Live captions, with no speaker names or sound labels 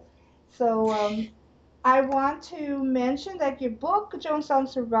So I want to mention that your book, Jonestown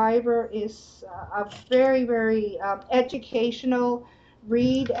Survivor, is a very, very educational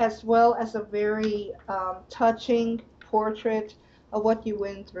read, as well as a very touching portrait of what you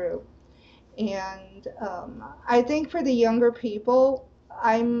went through. And I think for the younger people,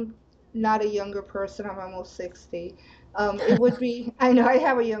 I'm not a younger person, I'm almost 60. It would be, I know I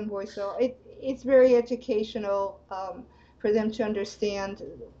have a young boy, so it's very educational for them to understand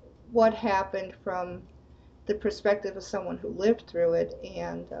what happened from the perspective of someone who lived through it.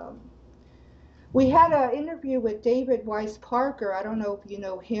 And we had an interview with David Weiss Parker. I don't know if you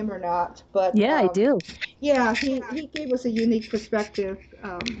know him or not, but Yeah, I do. yeah, he gave us a unique perspective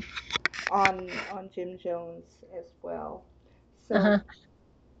on Jim Jones as well. So, Uh-huh.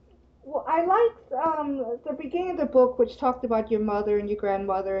 well, I liked the beginning of the book, which talked about your mother and your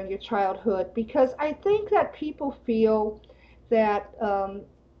grandmother and your childhood, because I think that people feel that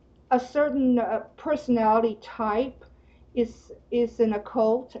a certain personality type is an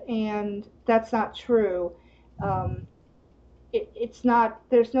occult, and that's not true. Um, it's not.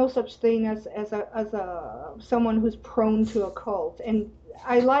 There's no such thing as a someone who's prone to a cult. And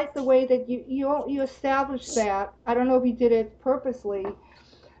I like the way that you established that. I don't know if you did it purposely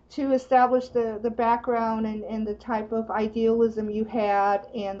to establish the background and the type of idealism you had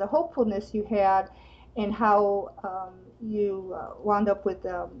and the hopefulness you had, and how you wound up with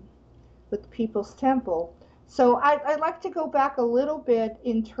People's Temple. So I'd like to go back a little bit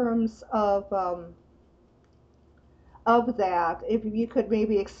in terms of that, if you could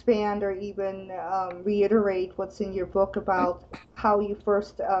maybe expand or even reiterate what's in your book about how you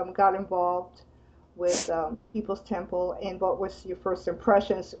first got involved with People's Temple and what was your first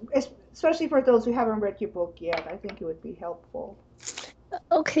impressions, especially for those who haven't read your book yet. I think it would be helpful.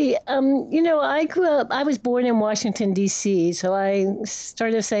 Okay, I grew up, I was born in Washington, D.C., so I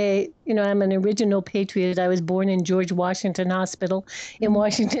started to say, I'm an original patriot. I was born in George Washington Hospital in Mhm.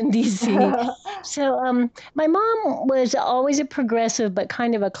 Washington, D.C. So my mom was always a progressive, but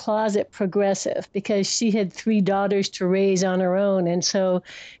kind of a closet progressive because she had three daughters to raise on her own. And so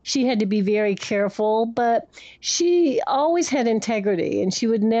she had to be very careful, but she always had integrity and she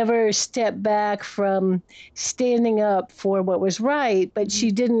would never step back from standing up for what was right, but she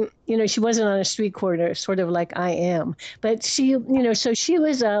Mhm. didn't, she wasn't on a street corner, sort of like I am. But she, so she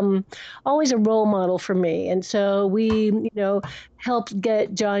was always a role model for me. And so we, helped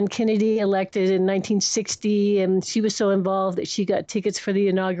get John Kennedy elected in 1960. And she was so involved that she got tickets for the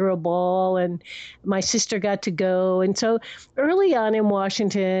inaugural ball, and my sister got to go. And so early on in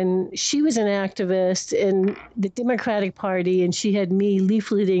Washington, she was an activist in the Democratic Party, and she had me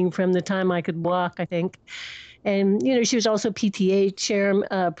leafleting from the time I could walk, I think. And, she was also PTA chair,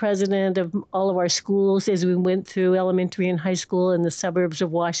 president of all of our schools as we went through elementary and high school in the suburbs of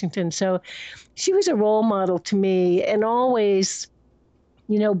Washington. So she was a role model to me and always,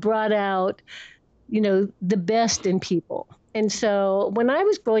 brought out, the best in people. And so when I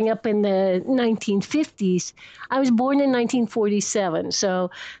was growing up in the 1950s, I was born in 1947.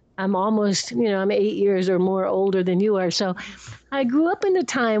 So I'm almost, I'm 8 years or more older than you are. So I grew up in a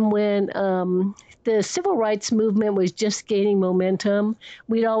time when the civil rights movement was just gaining momentum.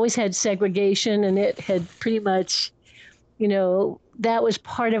 We'd always had segregation, and it had pretty much, that was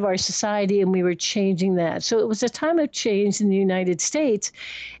part of our society, and we were changing that. So it was a time of change in the United States.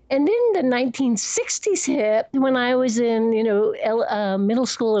 And then the 1960s hit when I was in, middle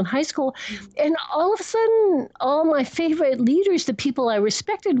school and high school. Mhm. And all of a sudden, all my favorite leaders, the people I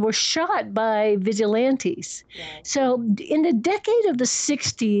respected, were shot by vigilantes. Right. So in the decade of the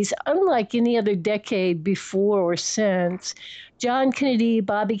 60s, unlike any other decade before or since, John Kennedy,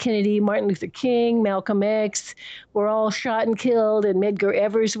 Bobby Kennedy, Martin Luther King, Malcolm X were all shot and killed, and Medgar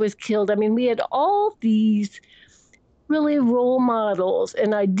Evers was killed. I mean, we had all these really role models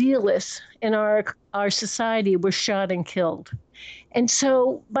and idealists in our society were shot and killed. And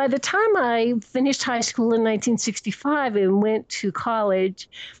so by the time I finished high school in 1965 and went to college,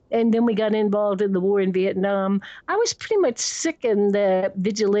 and then we got involved in the war in Vietnam, I was pretty much sick and that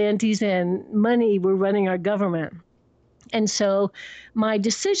vigilantes and money were running our government. And so my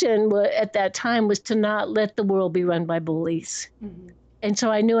decision at that time was to not let the world be run by bullies. Mhm. And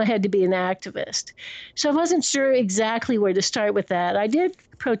so I knew I had to be an activist. So I wasn't sure exactly where to start with that. I did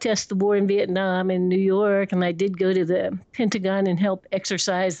protest the war in Vietnam in New York, and I did go to the Pentagon and help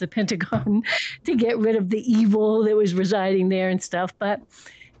exercise the Pentagon to get rid of the evil that was residing there and stuff. But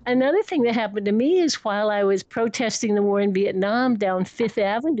another thing that happened to me is while I was protesting the war in Vietnam down Fifth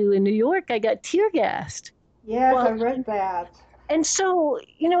Avenue in New York, I got tear gassed. Yes, I Well, read that. and so,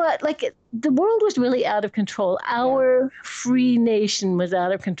 you know what, like the world was really out of control. Yeah. Our free nation was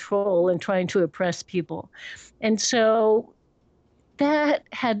out of control and trying to oppress people. And so that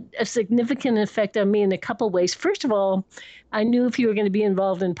had a significant effect on me in a couple of ways. First of all, I knew if you were going to be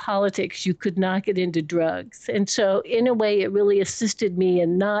involved in politics, you could not get into drugs. And so, in a way, it really assisted me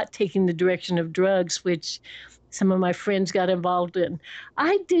in not taking the direction of drugs, which some of my friends got involved in.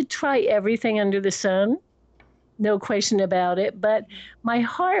 I did try everything under the sun, no question about it. But my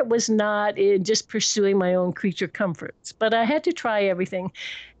heart was not in just pursuing my own creature comforts. But I had to try everything.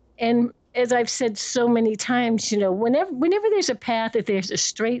 And as I've said so many times, whenever there's a path, if there's a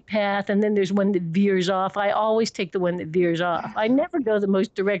straight path and then there's one that veers off, I always take the one that veers off. I never go the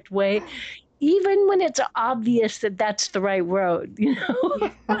most direct way, even when it's obvious that that's the right road. Yeah.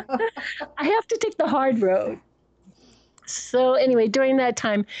 I have to take the hard road. So anyway, during that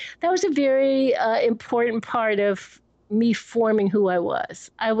time, that was a very important part of me forming who I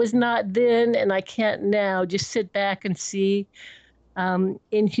was. I was not then, and I can't now just sit back and see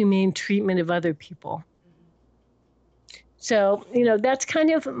inhumane treatment of other people. So, that's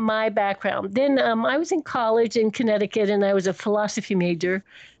kind of my background. Then I was in college in Connecticut and I was a philosophy major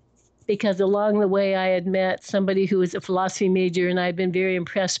because along the way I had met somebody who was a philosophy major and I'd been very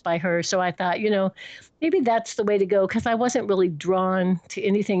impressed by her. So I thought, maybe that's the way to go because I wasn't really drawn to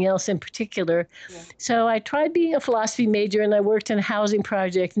anything else in particular. Yeah. So I tried being a philosophy major and I worked in a housing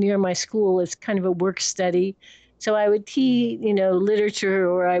project near my school as kind of a work study. So I would teach, literature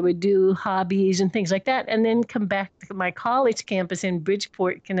or I would do hobbies and things like that, and then come back to my college campus in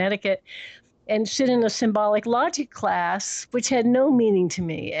Bridgeport, Connecticut, and sit in a symbolic logic class, which had no meaning to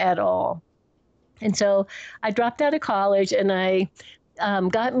me at all. And so I dropped out of college and I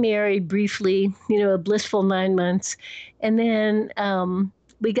got married briefly, a blissful 9 months. And then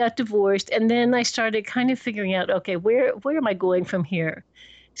we got divorced. And then I started kind of figuring out, okay, where am I going from here?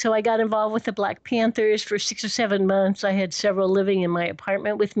 So I got involved with the Black Panthers for 6 or 7 months. I had several living in my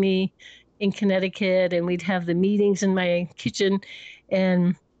apartment with me in Connecticut, and we'd have the meetings in my kitchen.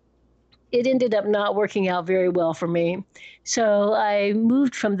 And it ended up not working out very well for me. So I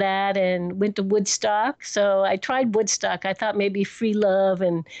moved from that and went to Woodstock. So I tried Woodstock. I thought maybe free love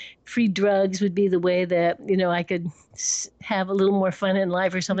and free drugs would be the way that, I could have a little more fun in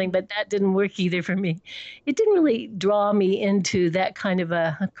life or something, but that didn't work either for me. It didn't really draw me into that kind of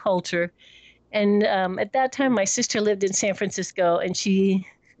a culture. And at that time, my sister lived in San Francisco and she,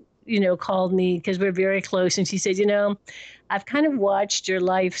 called me because we're very close. And she said, I've kind of watched your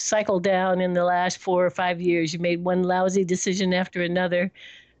life cycle down in the last 4 or 5 years. You made one lousy decision after another.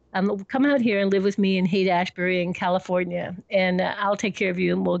 Come out here and live with me in Haight-Ashbury in California, and I'll take care of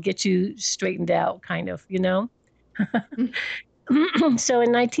you and we'll get you straightened out, kind of. So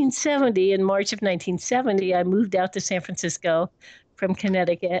in March of 1970, I moved out to San Francisco from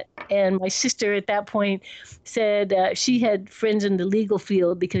Connecticut. And my sister at that point said she had friends in the legal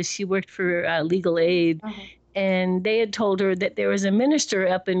field because she worked for legal aid. Uh-huh. And they had told her that there was a minister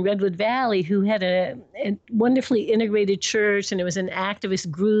up in Redwood Valley who had a wonderfully integrated church, and it was an activist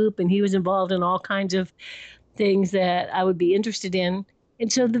group, and he was involved in all kinds of things that I would be interested in.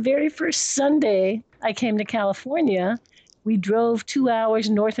 And so the very first Sunday I came to California, we drove 2 hours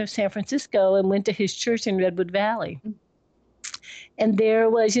north of San Francisco and went to his church in Redwood Valley. And there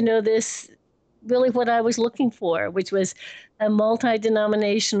was, this really what I was looking for, which was a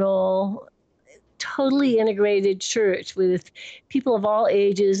multi-denominational, totally integrated church with people of all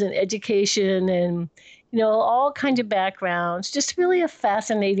ages and education and, all kinds of backgrounds. Just really a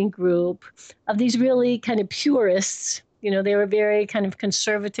fascinating group of these really kind of purists. They were very kind of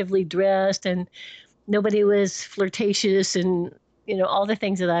conservatively dressed and nobody was flirtatious and, all the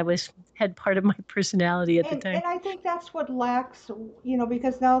things that had part of my personality at the time. And I think that's what lacks,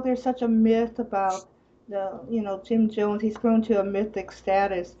 because now there's such a myth about Jim Jones. He's grown to a mythic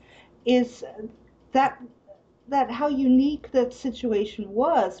status. Is that how unique that situation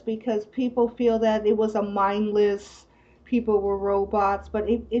was, because people feel that it was a mindless, people were robots, but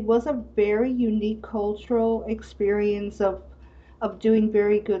it was a very unique cultural experience of doing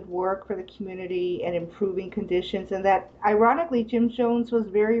very good work for the community and improving conditions, and that ironically Jim Jones was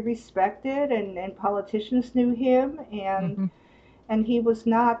very respected and politicians knew him, and he was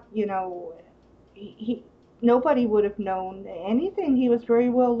not, he nobody would have known anything. He was very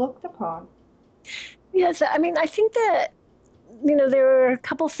well looked upon. Yes, I mean, I think that, there were a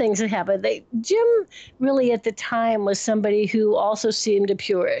couple things that happened. Jim really at the time was somebody who also seemed a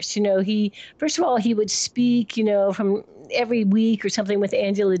purist. First of all, he would speak, from every week or something with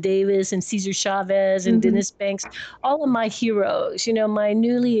Angela Davis and Cesar Chavez and Dennis Banks, all of my heroes, my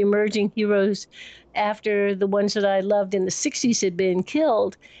newly emerging heroes after the ones that I loved in the 60s had been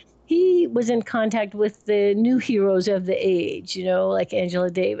killed. he was in contact with the new heroes of the age, like Angela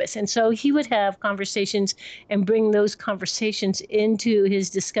Davis. And so he would have conversations and bring those conversations into his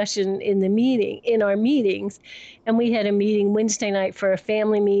discussion in our meetings. And we had a meeting Wednesday night for a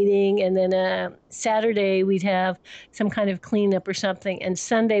family meeting. And then Saturday, we'd have some kind of cleanup or something. And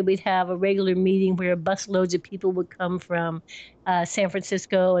Sunday, we'd have a regular meeting where busloads of people would come from San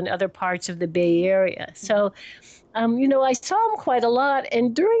Francisco and other parts of the Bay Area. So I saw him quite a lot.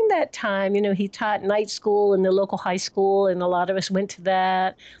 And during that time, he taught night school in the local high school, and a lot of us went to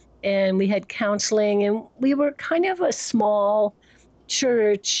that. And we had counseling, and we were kind of a small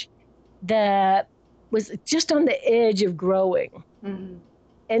church that was just on the edge of growing. Mm-hmm.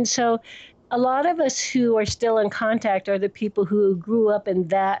 And so a lot of us who are still in contact are the people who grew up in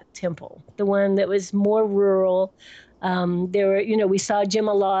that temple, the one that was more rural. We saw Jim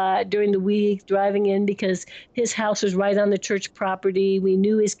a lot during the week driving in because his house was right on the church property. We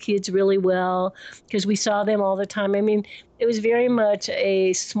knew his kids really well because we saw them all the time. I mean, it was very much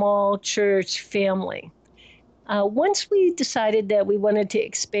a small church family. Once we decided that we wanted to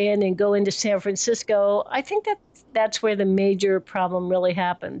expand and go into San Francisco, I think that's where the major problem really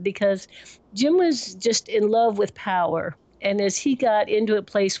happened, because Jim was just in love with power. And as he got into a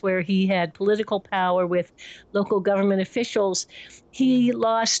place where he had political power with local government officials, he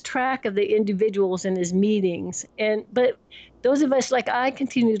lost track of the individuals in his meetings. But those of us, like I,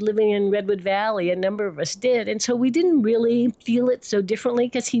 continued living in Redwood Valley. A number of us did. And so we didn't really feel it so differently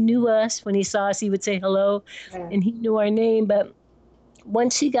because he knew us. When he saw us, he would say hello, and he knew our name. But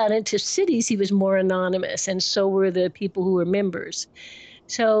once he got into cities, he was more anonymous, and so were the people who were members.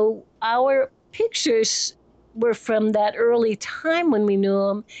 So our pictures were from that early time when we knew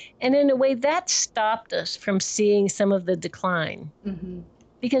him, and in a way that stopped us from seeing some of the decline. Mm-hmm.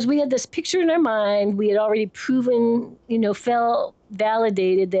 Because we had this picture in our mind. We had already proven, felt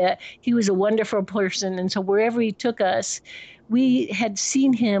validated that he was a wonderful person. And so wherever he took us, we had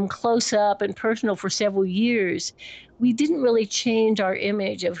seen him close up and personal for several years. We didn't really change our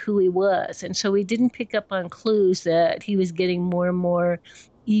image of who he was. And so we didn't pick up on clues that he was getting more and more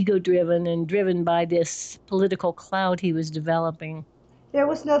ego driven and driven by this political cloud he was developing. There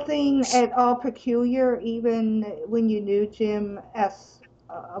was nothing at all peculiar, even when you knew Jim as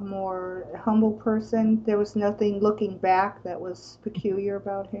a more humble person. There was nothing looking back that was peculiar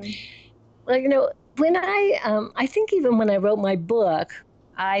about him. Well, when I think even when I wrote my book,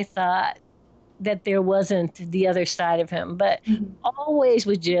 I thought that there wasn't the other side of him. But Mm-hmm. always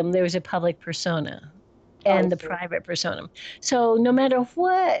with Jim, there was a public persona I and the see. private persona. So no matter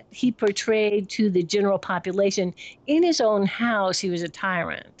what he portrayed to the general population, in his own house, he was a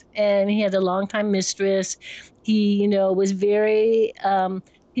tyrant. And he had a longtime mistress. He, was very,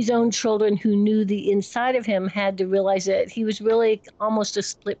 his own children who knew the inside of him had to realize that he was really almost a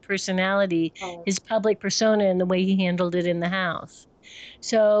split personality, Oh, his public persona and the way he handled it in the house.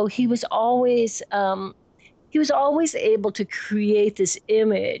 So he was always able to create this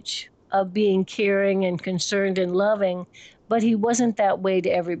image of being caring and concerned and loving, but he wasn't that way to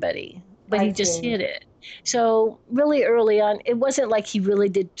everybody. But I he just see. hid it. So really early on, it wasn't like he really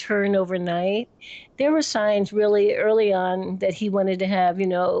did turn overnight. There were signs really early on that he wanted to have,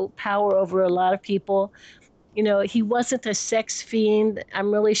 power over a lot of people. He wasn't a sex fiend.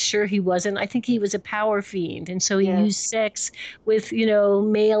 I'm really sure he wasn't. I think he was a power fiend. And so he Yes. used sex with,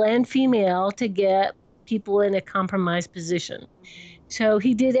 male and female to get people in a compromised position. So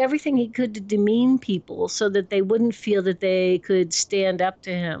he did everything he could to demean people so that they wouldn't feel that they could stand up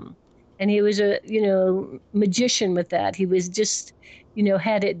to him. And he was a, magician with that. He was just,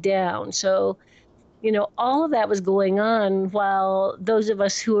 had it down. So, all of that was going on while those of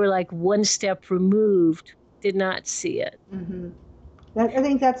us who were like one step removed did not see it. Mm-hmm. I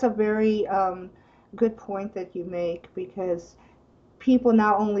think that's a very good point that you make, because people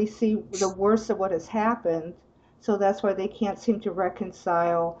not only see the worst of what has happened, so that's why they can't seem to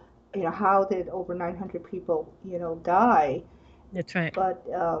reconcile, how did over 900 people, die. That's right. But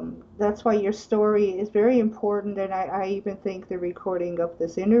that's why your story is very important, and I even think the recording of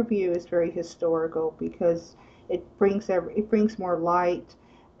this interview is very historical, because it brings more light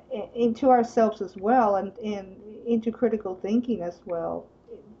into ourselves as well, and into critical thinking as well.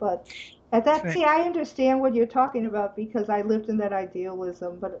 But at That's that, right. see, I understand what you're talking about, because I lived in that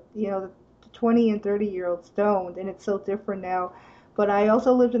idealism. But the 20 and 30-year-olds don't, and it's so different now. But I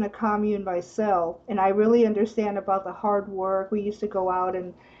also lived in a commune myself, and I really understand about the hard work. We used to go out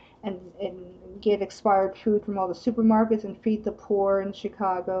and get expired food from all the supermarkets and feed the poor in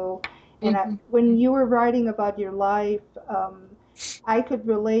Chicago. And Mm-hmm. when you were writing about your life, I could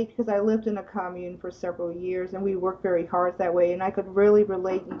relate because I lived in a commune for several years and we worked very hard that way, and I could really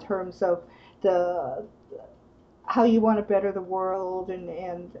relate in terms of the how you want to better the world,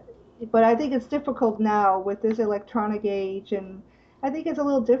 and but I think it's difficult now with this electronic age, and I think it's a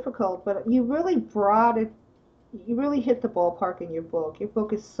little difficult, but you really brought it, you really hit the ballpark in your book. Your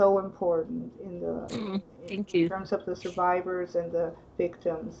book is so important in Mm, thank in you. terms of the survivors and the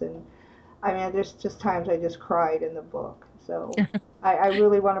victims, and I mean, there's just times I just cried in the book. So I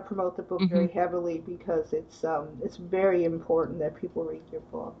really want to promote the book Hmm. very heavily because it's very important that people read your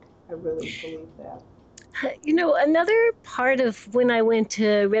book. I really believe that. Another part of when I went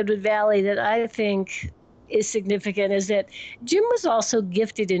to Redwood Valley that I think is significant is that Jim was also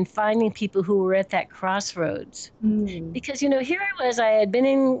gifted in finding people who were at that crossroads. Mm. Because here I was, I had been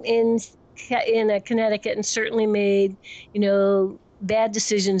in Connecticut and certainly made bad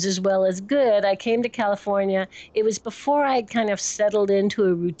decisions as well as good. I came to California. It was before I'd kind of settled into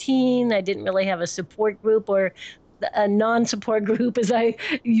a routine. I didn't really have a support group or a non-support group as I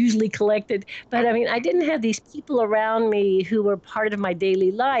usually collected. But I mean, I didn't have these people around me who were part of my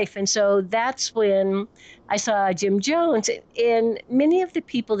daily life. And so that's when I saw Jim Jones. And many of the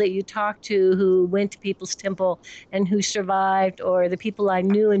people that you talk to who went to People's Temple and who survived, or the people I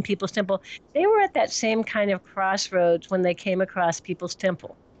knew in People's Temple, they were at that same kind of crossroads when they came across People's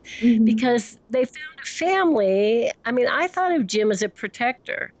Temple Hmm. because they found a family. I mean, I thought of Jim as a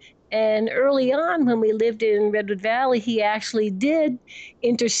protector. And early on, when we lived in Redwood Valley, he actually did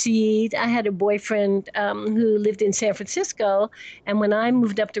intercede. I had a boyfriend who lived in San Francisco. And when I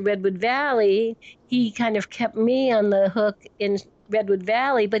moved up to Redwood Valley, he kind of kept me on the hook in Redwood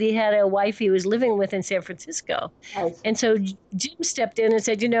Valley, but he had a wife he was living with in San Francisco. I see. And so Jim stepped in and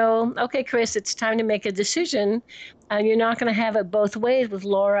said, okay, Chris, it's time to make a decision. And you're not going to have it both ways with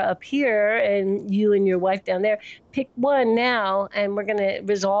Laura up here and you and your wife down there. Pick one now, and we're going to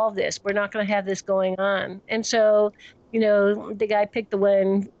resolve this. We're not going to have this going on. And so, the guy picked the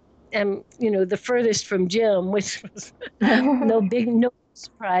one, the furthest from Jim, which was no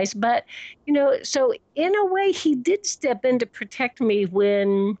surprise. But, so in a way, he did step in to protect me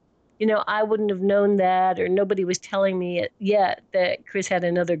when, I wouldn't have known that, or nobody was telling me yet that Chris had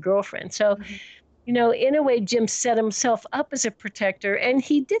another girlfriend. So, in a way, Jim set himself up as a protector, and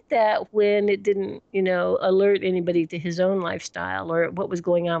he did that when it didn't, alert anybody to his own lifestyle or what was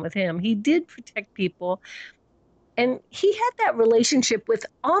going on with him. He did protect people, and he had that relationship with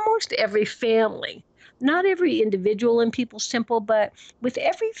almost every family. Not every individual in People's Temple, but with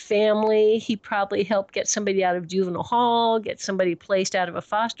every family, he probably helped get somebody out of juvenile hall, get somebody placed out of a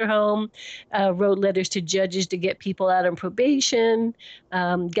foster home, wrote letters to judges to get people out on probation,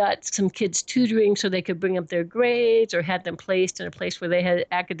 got some kids tutoring so they could bring up their grades, or had them placed in a place where they had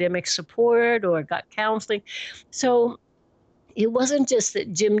academic support or got counseling. So it wasn't just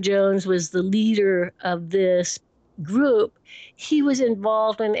that Jim Jones was the leader of this group, he was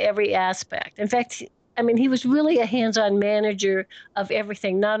involved in every aspect. In fact, I mean, he was really a hands on manager of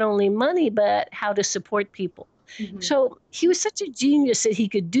everything, not only money, but how to support people. Hmm. So he was such a genius that he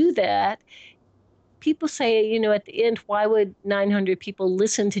could do that. People say, at the end, why would 900 people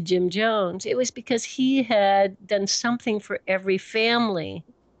listen to Jim Jones? It was because he had done something for every family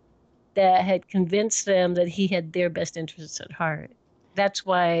that had convinced them that he had their best interests at heart. That's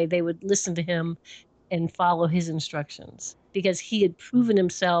why they would listen to him and follow his instructions, because he had proven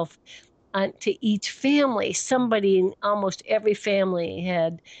himself to each family. Somebody in almost every family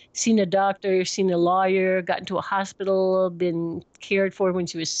had seen a doctor, seen a lawyer, gotten to a hospital, been cared for when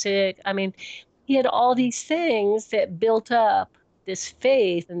she was sick. I mean, he had all these things that built up this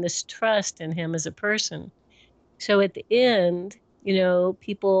faith and this trust in him as a person. So at the end,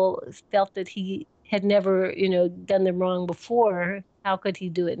 people felt that he had never, done them wrong before. How could he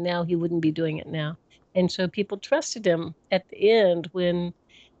do it now? He wouldn't be doing it now. And so people trusted him at the end when,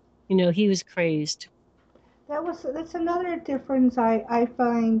 he was crazed. That's another difference I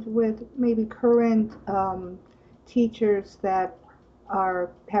find with maybe current teachers that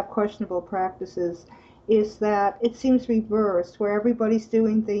are have questionable practices, is that it seems reversed, where everybody's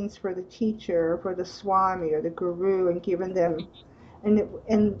doing things for the teacher, or for the swami or the guru, and giving them,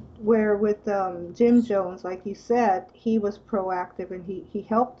 and where with Jim Jones, like you said, he was proactive and he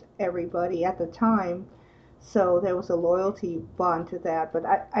helped everybody at the time, so there was a loyalty bond to that. But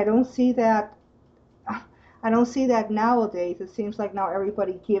I don't see that, I don't see that nowadays. It seems like now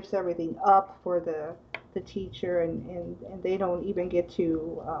everybody gives everything up for the teacher, and they don't even get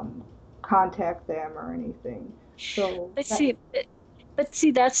to contact them or anything. So But that. see, but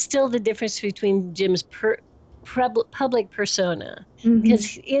see, that's still the difference between Jim's public persona. Hmm.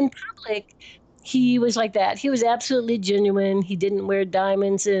 Because in public, He was like that. He was absolutely genuine. He didn't wear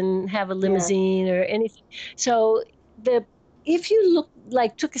diamonds and have a Yes. limousine or anything. So the if you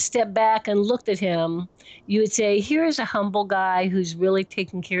took a step back and looked at him, you would say, here's a humble guy who's really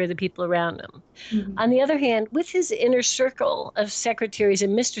taking care of the people around him. Hmm. On the other hand, with his inner circle of secretaries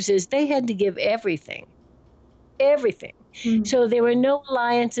and mistresses, they had to give everything, everything. Hmm. So there were no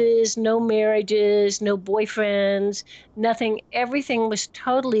alliances, no marriages, no boyfriends, nothing. Everything was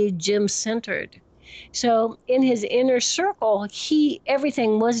totally Jim centered. So in his inner circle, he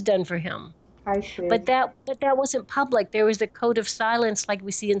everything was done for him. I see. But that wasn't public. There was a code of silence like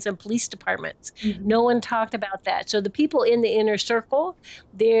we see in some police departments. Hmm. No one talked about that. So the people in the inner circle,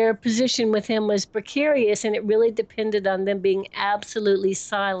 their position with him was precarious, and it really depended on them being absolutely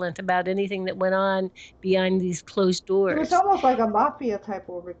silent about anything that went on behind these closed It was doors. almost like a mafia type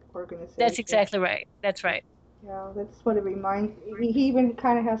of That's organization. exactly right. That's right. Yeah, that's what it reminds. He even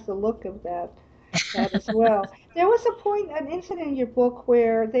kind of has the look of that as well. There was a point, an incident in your book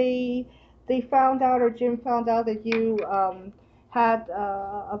where they found out, or Jim found out that you had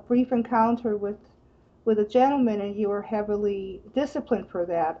a brief encounter with a gentleman, and you were heavily disciplined for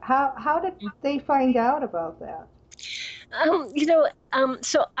that. How did they find out about that?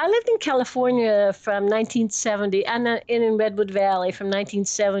 So I lived in California from 1970 and in Redwood Valley from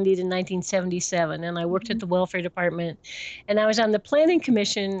 1970 to 1977. And I worked at Hmm. the welfare department, and I was on the planning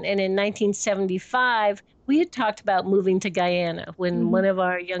commission. And in 1975, we had talked about moving to Guyana when Hmm. one of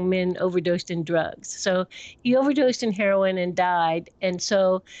our young men overdosed in drugs. So he overdosed in heroin and died. And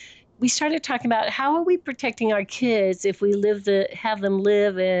so we started talking about how are we protecting our kids if we have them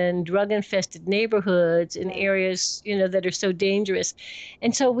live in drug infested neighborhoods in Yeah. areas that are so dangerous.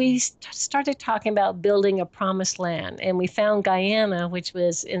 And so we started talking about building a promised land, and we found Guyana, which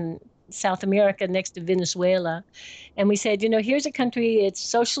was in South America next to Venezuela. And we said, here's a country, it's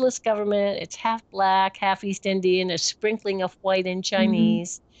socialist government, it's half black, half East Indian, a sprinkling of white and Hmm.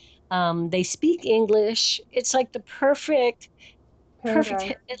 Chinese. They speak English. It's like the perfect,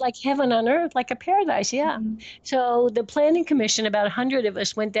 Paradise. like heaven on earth, like a paradise. Yeah. Hmm. So the planning commission, about 100 of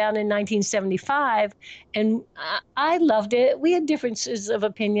us, went down in 1975, and I loved it. We had differences of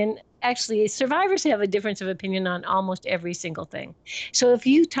opinion. Actually, survivors have a difference of opinion on almost every single thing. So if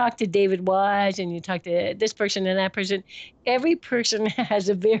you talk to David Wise and you talk to this person and that person, every person has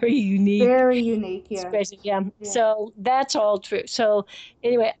a very unique Very unique. Yes. expression. Yeah. Yeah. So that's all true. So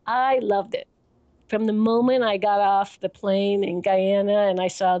anyway, I loved it from the moment I got off the plane in Guyana and I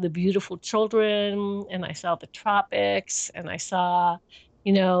saw the beautiful children and I saw the tropics and I saw,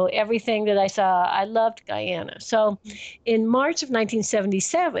 everything that I saw, I loved Guyana. So in March of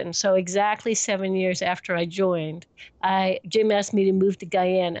 1977, so exactly 7 years after I joined, Jim asked me to move to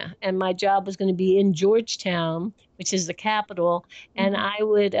Guyana, and my job was going to be in Georgetown, which is the capital, and Hmm. I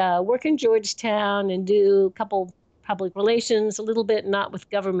would work in Georgetown and do a couple public relations, a little bit not with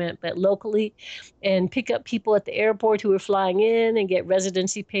government, but locally, and pick up people at the airport who were flying in and get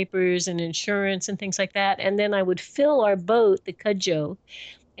residency papers and insurance and things like that. And then I would fill our boat, the Cudjoe,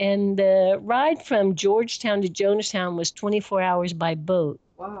 and the ride from Georgetown to Jonestown was 24 hours by boat.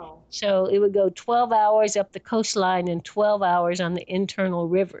 Wow. So it would go 12 hours up the coastline and 12 hours on the internal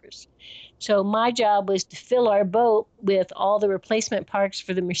rivers. So my job was to fill our boat with all the replacement parts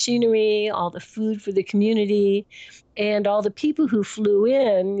for the machinery, all the food for the community, and all the people who flew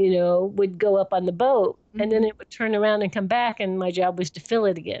in, would go up on the boat, and then Hmm. it would turn around and come back, and my job was to fill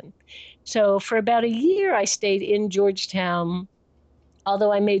it again. So for about a year, I stayed in Georgetown.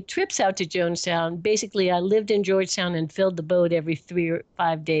 Although I made trips out to Jonestown, basically I lived in Georgetown and filled the boat every 3 or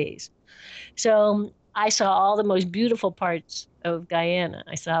 5 days. So I saw all the most beautiful parts of Guyana.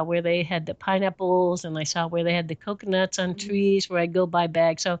 I saw where they had the pineapples and I saw where they had the coconuts on Hmm. trees where I'd go buy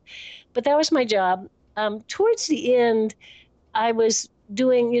bags. So, but that was my job. Towards the end, I was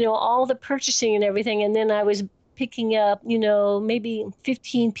doing, all the purchasing and everything. And then I was picking up, maybe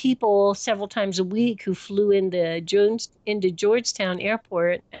 15 people several times a week who flew into Georgetown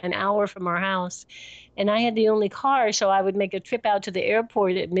Airport, an hour from our house. And I had the only car, so I would make a trip out to the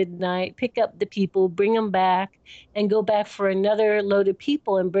airport at midnight, pick up the people, bring them back, and go back for another load of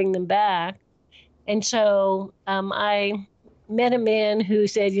people and bring them back. And so I met a man who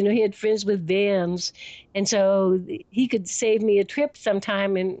said, he had friends with vans. And so he could save me a trip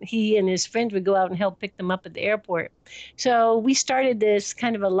sometime. And he and his friends would go out and help pick them up at the airport. So we started this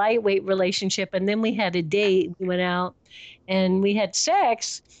kind of a lightweight relationship. And then we had a date. We went out and we had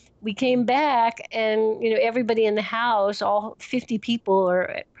sex. We came back, and everybody in the house, all 50 people,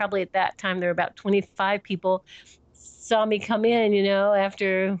 or probably at that time there were about 25 people, saw me come in,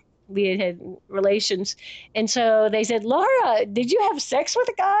 after we had relations. And so they said, Laura, did you have sex with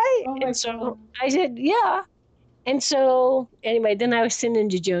a guy? Oh my And God. so I said, yeah. And so anyway, then I was sent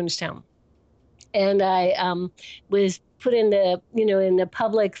into Jonestown, and I was put in the in the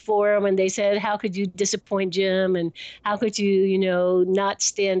public forum, and they said, how could you disappoint Jim, and how could you not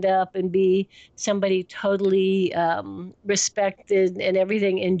stand up and be somebody totally respected and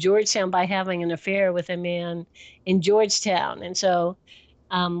everything in Georgetown by having an affair with a man in Georgetown. And so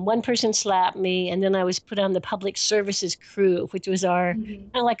one person slapped me, and then I was put on the public services crew, which was our Hmm.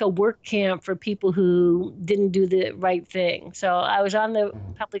 kind of like a work camp for people who didn't do the right thing. So I was on the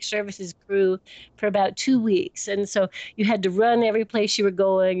public services crew for about 2 weeks. And so you had to run every place you were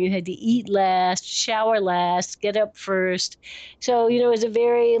going. You had to eat last, shower last, get up first. So, it was a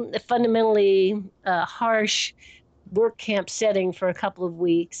very fundamentally harsh work camp setting for a couple of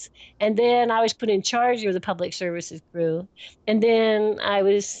weeks. And then I was put in charge of the public services crew. And then I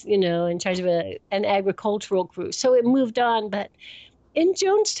was, in charge of an agricultural crew. So it moved on. But in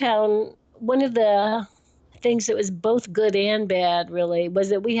Jonestown, one of the things that was both good and bad really was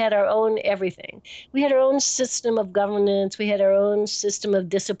that we had our own everything. We had our own system of governance. We had our own system of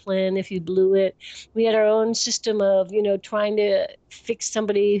discipline if you blew it. We had our own system of, trying to fix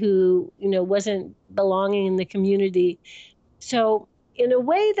somebody who, wasn't belonging in the community. So in a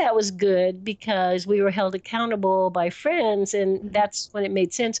way that was good because we were held accountable by friends, and Hmm. that's when it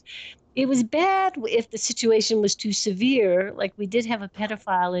made sense. It was bad if the situation was too severe. Like we did have a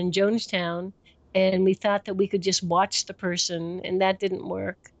pedophile in Jonestown, and we thought that we could just watch the person, and that didn't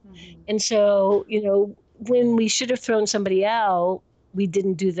work. Hmm. And so, when we should have thrown somebody out, we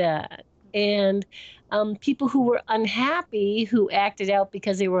didn't do that. And people who were unhappy, who acted out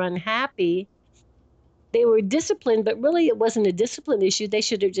because they were unhappy, they were disciplined, but really it wasn't a discipline issue. They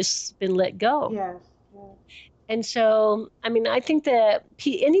should have just been let go. Yes. Yes. And so, I mean, I think that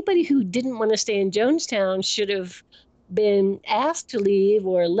anybody who didn't want to stay in Jonestown should have been asked to leave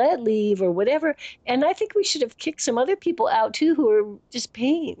or let leave or whatever. And I think we should have kicked some other people out too who were just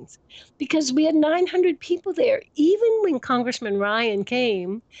pains, because we had 900 people there. Even when Congressman Ryan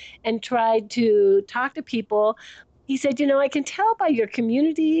came and tried to talk to people, he said, I can tell by your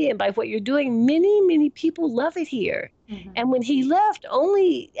community and by what you're doing, many, many people love it here. Hmm. And when he left,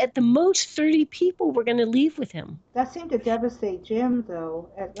 only at the most 30 people were going to leave with him. That seemed to devastate Jim, though,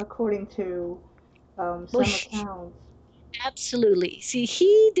 according to Well, some accounts. absolutely. See,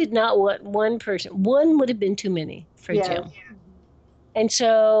 he did not want one person. One would have been too many for Yes. Jim. And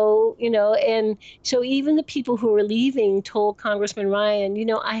so, and so even the people who were leaving told Congressman Ryan,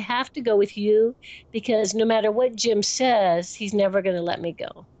 I have to go with you because no matter what Jim says, he's never going to let me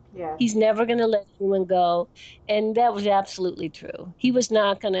go. Yes. He's never going to let anyone go. And that was absolutely true. He was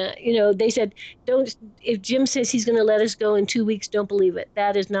not going to, they said, don't, if Jim says he's going to let us go in 2 weeks, don't believe it.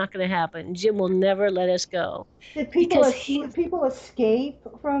 That is not going to happen. Jim will never let us go because he, Did people escape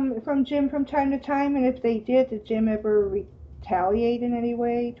from Jim from time to time? And if they did Jim ever retaliate in any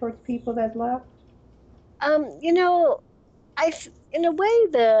way towards people that left? um, you know, in a way,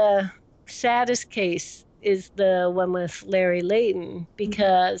 the saddest case is the one with Larry Layton, Hmm.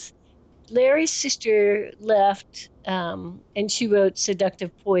 because Larry's sister left, and she wrote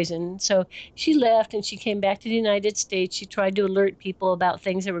Seductive Poison. So she left and she came back to the United States. She tried to alert people about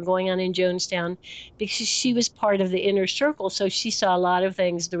things that were going on in Jonestown because she was part of the inner circle. So she saw a lot of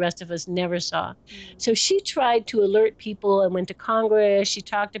things the rest of us never saw. So she tried to alert people and went to Congress. She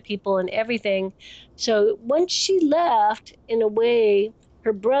talked to people and everything. So once she left, in a way,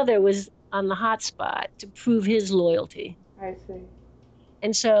 her brother was on the hot spot to prove his loyalty. I see.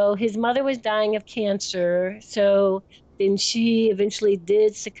 And so his mother was dying of cancer. So then she eventually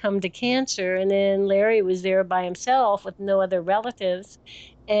did succumb to cancer. And then Larry was there by himself with no other relatives.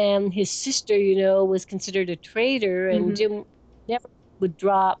 And his sister, was considered a traitor. And Hmm. Jim never would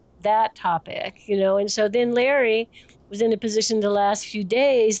drop that topic. And so then Larry was in a position the last few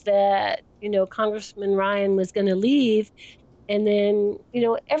days that, Congressman Ryan was going to leave. And then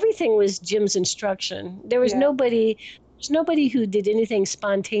everything was Jim's instruction. Yes. There's nobody who did anything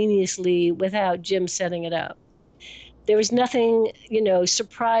spontaneously without Jim setting it up. There was nothing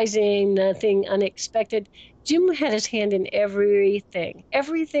surprising, nothing unexpected. Jim had his hand in everything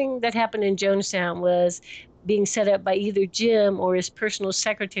that happened in Jonestown was being set up by either Jim or his personal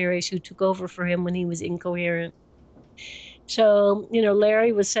secretaries who took over for him when he was incoherent. So,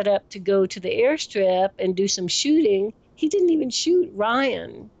 Larry was set up to go to the airstrip and do some shooting. He didn't even shoot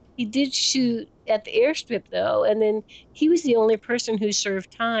Ryan. He did shoot at the airstrip, though. And then he was the only person who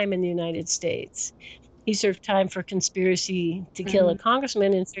served time in the United States. He served time for conspiracy to kill Hmm. a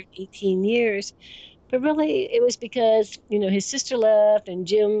congressman and served 18 years. But really, it was because, his sister left and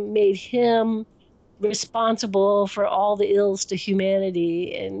Jim made him responsible for all the ills to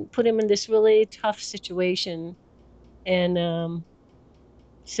humanity and put him in this really tough situation. And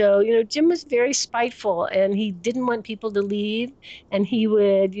so, Jim was very spiteful and he didn't want people to leave. And he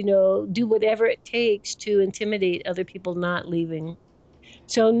would, do whatever it takes to intimidate other people not leaving.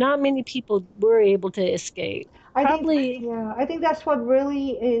 So, not many people were able to escape. I think, Probably, yeah, I think that's what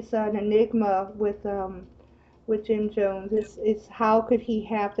really is an enigma with Jim Jones is how could he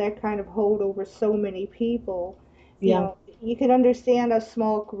have that kind of hold over so many people? You yeah. know, you can understand a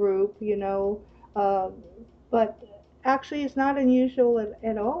small group, uh, but actually it's not unusual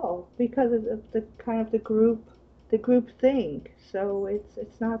at all because of the kind of the group thing. So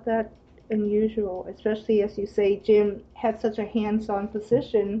it's not that unusual, especially as you say, Jim had such a hands-on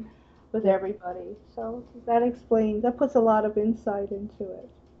position with Yeah. everybody. So that puts a lot of insight into it.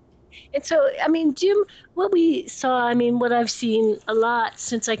 And so, I mean, Jim, what we saw, I mean, what I've seen a lot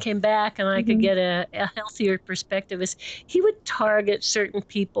since I came back and I could Hmm. get a healthier perspective is he would target certain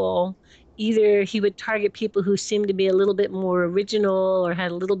people. Either he would target people who seemed to be a little bit more original or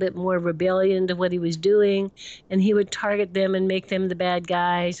had a little bit more rebellion to what he was doing, and he would target them and make them the bad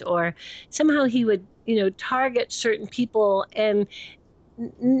guys, or somehow he would, target certain people, and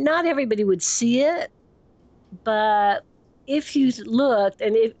not everybody would see it, but if you looked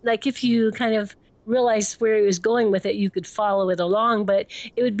and if you kind of realized where he was going with it, you could follow it along, but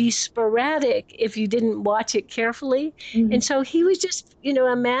it would be sporadic if you didn't watch it carefully. Hmm. And so he was just,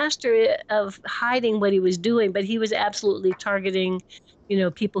 a master of hiding what he was doing, but he was absolutely targeting,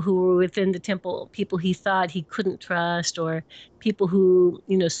 people who were within the temple, people he thought he couldn't trust, or people who,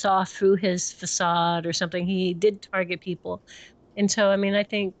 saw through his facade or something. He did target people. And so, I mean, I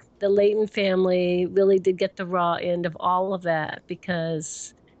think the Leighton family really did get the raw end of all of that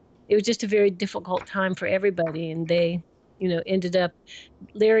because it was just a very difficult time for everybody. And they,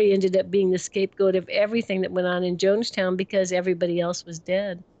 Larry ended up being the scapegoat of everything that went on in Jonestown because everybody else was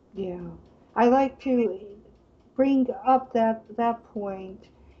dead. Yeah, I like to bring up that point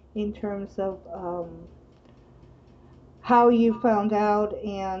in terms of how you found out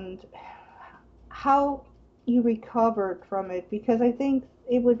and how you recovered from it, because I think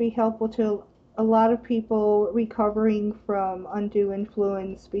it would be helpful to a lot of people recovering from undue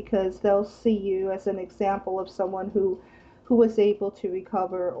influence because they'll see you as an example of someone who was able to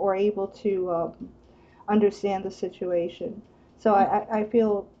recover or able to understand the situation. So I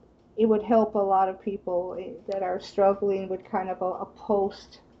feel it would help a lot of people that are struggling with kind of a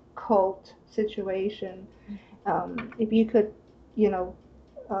post cult situation. If you could, you know,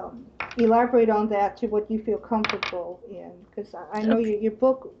 um, elaborate on that to what you feel comfortable in, because I know Okay. your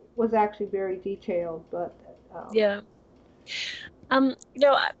book was actually very detailed, but Yeah.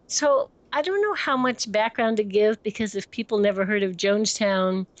 So I don't know how much background to give because if people never heard of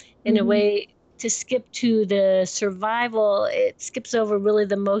Jonestown, in a mhm. way, to skip to the survival, it skips over really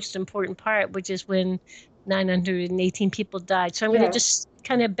the most important part, which is when 918 people died. So I'm going to Yes, just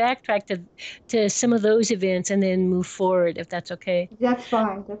kind of backtrack to some of those events and then move forward, if that's okay. that's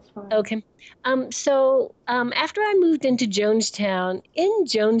fine. That's fine. Okay. After I moved into Jonestown,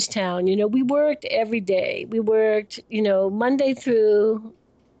 we worked every day. We worked, Monday through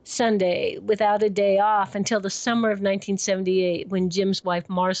Sunday without a day off until the summer of 1978 when Jim's wife,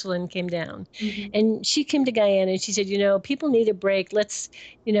 Marceline, came down. Hmm. And she came to Guyana and she said, people need a break. Let's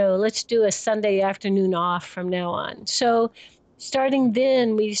do a Sunday afternoon off from now on. So starting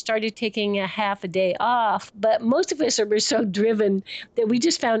then, we started taking a half a day off, but most of us were so driven that we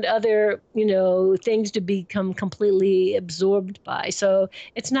just found other, things to become completely absorbed by. So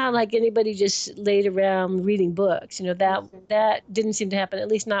it's not like anybody just laid around reading books. I That see. that didn't seem to happen, at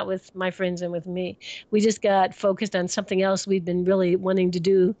least not with my friends and with me. We just got focused on something else we'd been really wanting to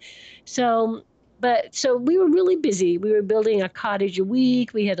do. So we were really busy. We were building a cottage a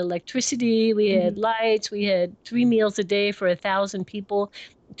week. We had electricity, we had Hmm. lights, we had 3 meals a day for 1,000 people,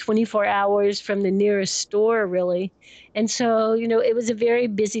 24 hours from the nearest store, really. And so, it was a very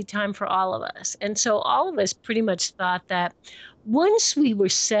busy time for all of us. And so all of us pretty much thought that once we were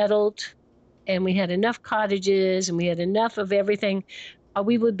settled and we had enough cottages and we had enough of everything,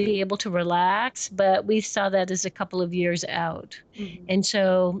 we would be able to relax, but we saw that as a couple of years out. Hmm. And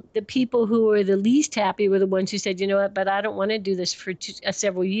so the people who were the least happy were the ones who said, you know what, but I don't want to do this for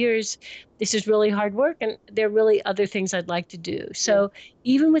several years. This is really hard work, and there are really other things I'd like to do. Yeah. So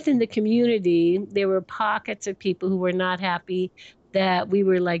even within the community, there were pockets of people who were not happy. that we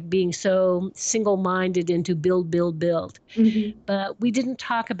were like being so single-minded into build, build, build. Hmm. But we didn't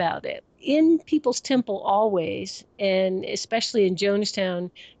talk about it. In People's Temple, always, and especially in Jonestown,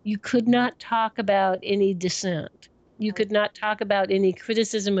 you could not talk about any dissent. You could not talk about any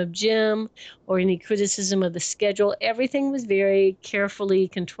criticism of Jim or any criticism of the schedule. Everything was very carefully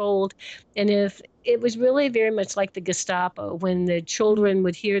controlled. And if it was really very much like the Gestapo, when the children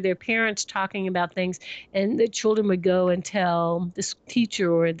would hear their parents talking about things, and the children would go and tell this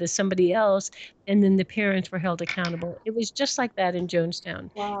teacher or the somebody else, and then the parents were held accountable. It was just like that in Jonestown.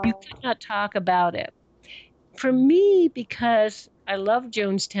 You Wow. could not talk about it. For me, because I love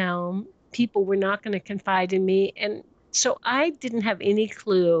Jonestown, people were not going to confide in me. And so I didn't have any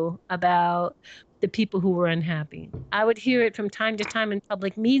clue about the people who were unhappy. I would hear it from time to time in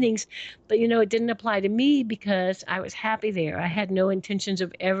public meetings, but it didn't apply to me because I was happy there. I had no intentions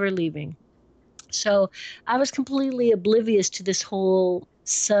of ever leaving. So I was completely oblivious to this whole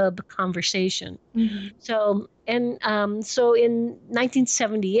sub conversation. Hmm. So in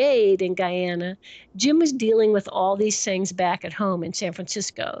 1978 in Guyana, Jim was dealing with all these things back at home in San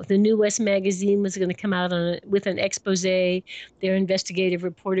Francisco. The New West magazine was going to come out with an expose. Their investigative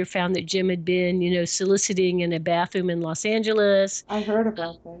reporter found that Jim had been, soliciting in a bathroom in Los Angeles. I heard Uh,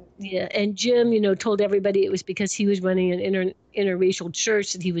 about that. yeah, and Jim, told everybody it was because he was running an interracial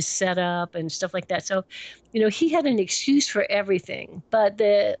church that he was set up and stuff like that. So, he had an excuse for everything. But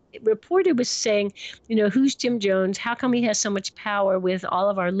the reporter was saying, who's Jim Jones? How come he has so much power with all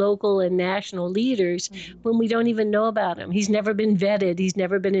of our local and national leaders when we don't even know about him? He's never been vetted. He's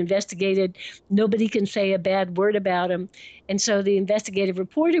never been investigated. Nobody can say a bad word about him. And so the investigative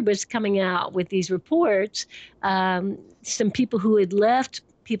reporter was coming out with these reports. Some people who had left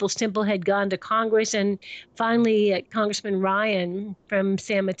People's Temple had gone to Congress, and finally Congressman Ryan from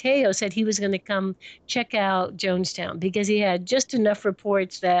San Mateo said he was going to come check out Jonestown because he had just enough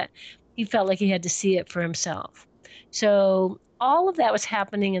reports that he felt like he had to see it for himself. So all of that was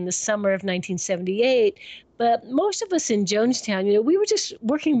happening in the summer of 1978. But most of us in Jonestown, we were just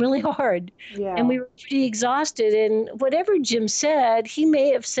working really hard and Yeah. we were pretty exhausted. And whatever Jim said, he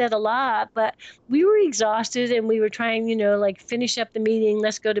may have said a lot, but we were exhausted and we were trying, like finish up the meeting,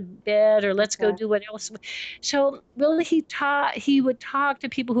 let's go to bed or let's go do Exactly. what else. So really he would talk to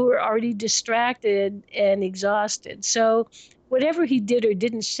people who were already distracted and exhausted. So whatever he did or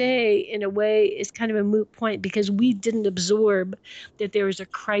didn't say in a way is kind of a moot point because we didn't absorb that there was a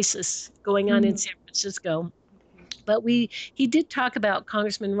crisis going on in Hmm. San Francisco. But he did talk about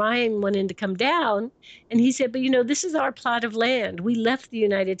Congressman Ryan wanting to come down, and he said, but this is our plot of land. We left the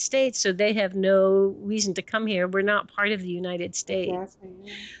United States, so they have no reason to come here. We're not part of the United States. Exactly.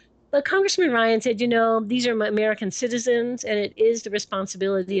 Yeah. But Congressman Ryan said, these are American citizens, and it is the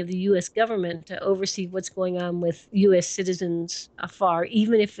responsibility of the U.S. government to oversee what's going on with U.S. citizens afar,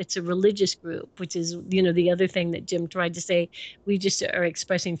 even if it's a religious group, which is, the other thing that Jim tried to say. We just are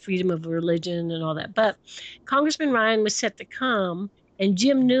expressing freedom of religion and all that. But Congressman Ryan was set to come, and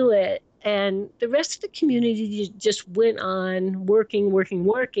Jim knew it. And the rest of the community just went on working, working,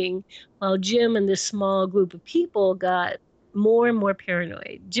 working, while Jim and this small group of people got more and more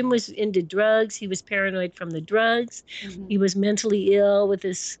paranoid. Jim was into drugs. He was paranoid from the drugs. Hmm. He was mentally ill with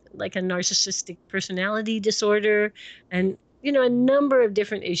this, like a narcissistic personality disorder, and, a number of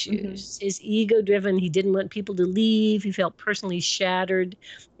different Hmm. issues. His ego driven. He didn't want people to leave. He felt personally shattered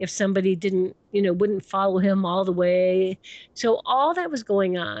if somebody didn't, wouldn't follow him all the way. So all that was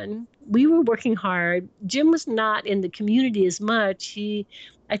going on. We were working hard. Jim was not in the community as much.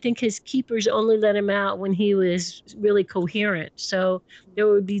 I think his keepers only let him out when he was really coherent. So there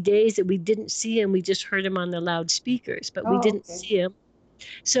would be days that we didn't see him. We just heard him on the loudspeakers, but we Oh, didn't okay. see him.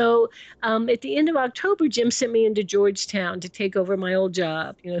 So at the end of October, Jim sent me into Georgetown to take over my old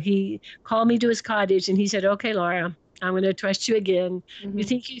job. He called me to his cottage and he said, okay, Laura, I'm going to trust you again. You Hmm.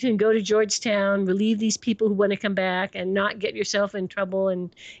 think you can go to Georgetown, relieve these people who want to come back and not get yourself in trouble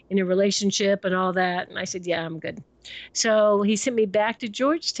and in a relationship and all that? And I said, yeah, I'm good. So he sent me back to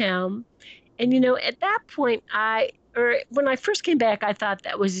Georgetown. And, at that point, or when I first came back, I thought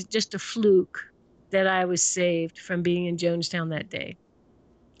that was just a fluke that I was saved from being in Jonestown that day.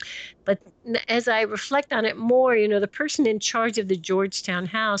 But as I reflect on it more, the person in charge of the Georgetown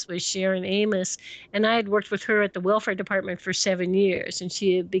house was Sharon Amos, and I had worked with her at the welfare department for 7 years, and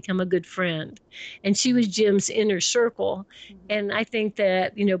she had become a good friend. And she was Jim's inner circle. And I think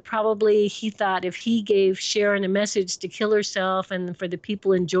that, probably he thought if he gave Sharon a message to kill herself and for the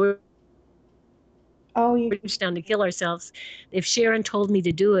people in Georgia, Oh, you. Georgetown to kill ourselves. If Sharon told me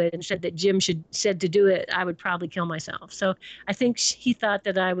to do it and said that Jim should said to do it, I would probably kill myself. So I think he thought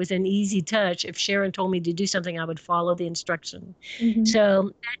that I was an easy touch. If Sharon told me to do something, I would follow the instruction. Hmm.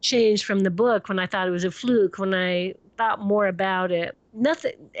 So that changed from the book when I thought it was a fluke. When I thought more about it,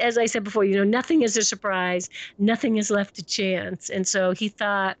 nothing, as I said before, nothing is a surprise, nothing is left to chance. And so he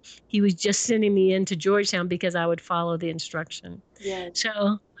thought he was just sending me into Georgetown because I would follow the instruction. Yes.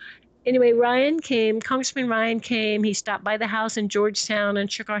 So anyway, Congressman Ryan came. He stopped by the house in Georgetown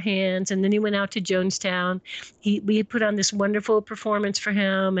and shook our hands, and then he went out to Jonestown. We put on this wonderful performance for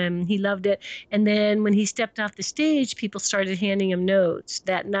him, and he loved it. And then when he stepped off the stage, people started handing him notes.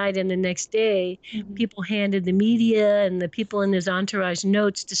 That night and the next day, people handed the media and the people in his entourage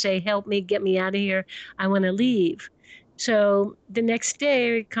notes to say, "Help me, get me out of here. I want to leave." So the next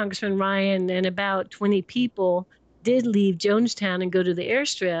day, Congressman Ryan and about 20 people did leave Jonestown and go to the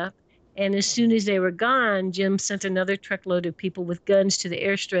airstrip. And as soon as they were gone, Jim sent another truckload of people with guns to the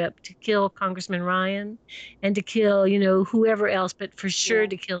airstrip to kill Congressman Ryan and to kill, whoever else, but for sure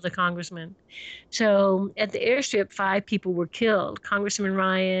to kill the congressman. So at the airstrip, 5 people were killed. Congressman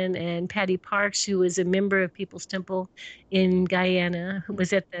Ryan and Patty Parks, who was a member of People's Temple in Guyana, who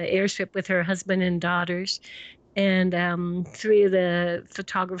was at the airstrip with her husband and daughters, and 3 of the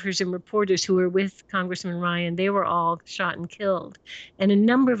photographers and reporters who were with Congressman Ryan, they were all shot and killed. And a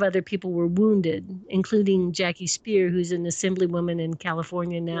number of other people were wounded, including Jackie Spear, who's an assemblywoman in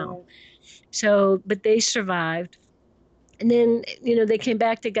California now. So, but they survived. And then, they came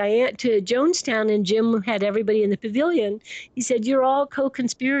back to Jonestown, and Jim had everybody in the pavilion. He said, "You're all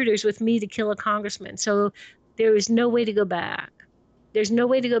co-conspirators with me to kill a congressman." So there is no way to go back. There's no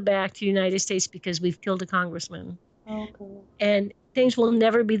way to go back to the United States because we've killed a congressman. Okay. And things will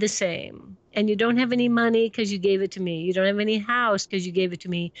never be the same. And you don't have any money because you gave it to me. You don't have any house because you gave it to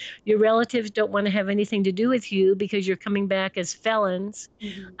me. Your relatives don't want to have anything to do with you because you're coming back as felons.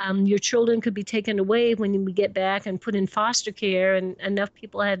 Your children could be taken away when we get back and put in foster care. And enough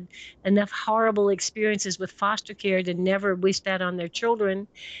people had enough horrible experiences with foster care to never wish that on their children.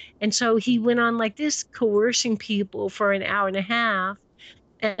 And so he went on like this, coercing people for an hour and a half.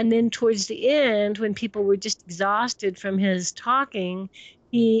 And then towards the end, when people were just exhausted from his talking,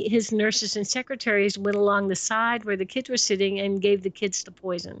 his nurses and secretaries went along the side where the kids were sitting and gave the kids the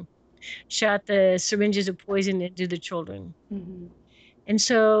poison, shot the syringes of poison into the children. And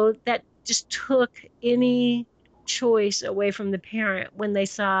so that just took any choice away from the parent when they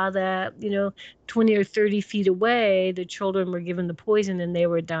saw that, 20 or 30 feet away, the children were given the poison and they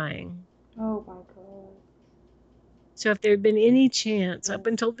were dying. Oh my God. So if there had been any chance up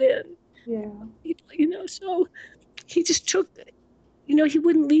until then, so he just took, he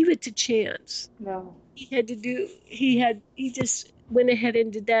wouldn't leave it to chance. No. He just went ahead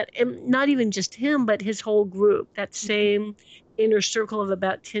and did that. And not even just him, but his whole group, that same inner circle of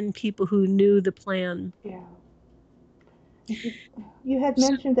about 10 people who knew the plan. Yeah. You had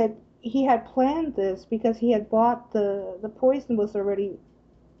mentioned that he had planned this because he had bought the poison was already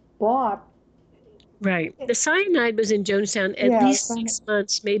bought. Right. The cyanide was in Jonestown at least 6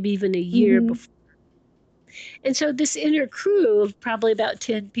 months, maybe even a year before. And so this inner crew of probably about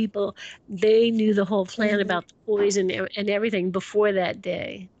 10 people, they knew the whole plan about the poison and everything before that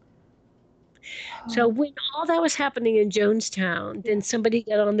day. So when all that was happening in Jonestown, then somebody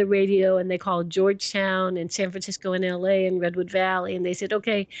got on the radio and they called Georgetown and San Francisco and LA and Redwood Valley. And they said,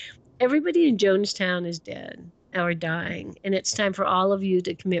 "Okay, everybody in Jonestown is dead or dying. And it's time for all of you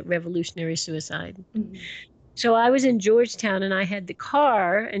to commit revolutionary suicide." So I was in Georgetown and I had the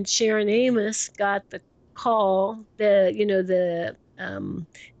car, and Sharon Amos got the call, the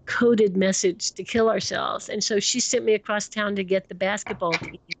coded message to kill ourselves. And so she sent me across town to get the basketball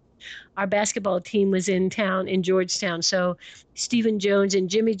team. Our basketball team was in town in Georgetown. So Stephen Jones and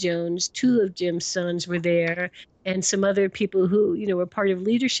Jimmy Jones, 2 of Jim's sons, were there, and some other people who, were part of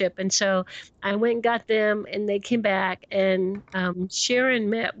leadership. And so I went and got them, and they came back, and Sharon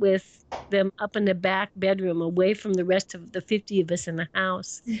met with them up in the back bedroom away from the rest of the 50 of us in the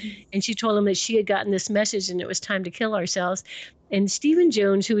house. And she told them that she had gotten this message and it was time to kill ourselves. And Stephen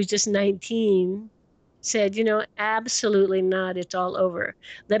Jones, who was just 19, said, "Absolutely not. It's all over.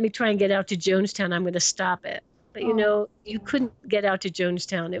 Let me try and get out to Jonestown. I'm going to stop it." But, you couldn't get out to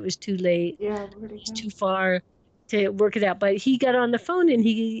Jonestown. It was too late. Yeah, it was too far to work it out. But he got on the phone, and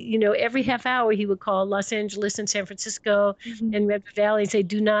he, every half hour he would call Los Angeles and San Francisco and Redwood Valley and say,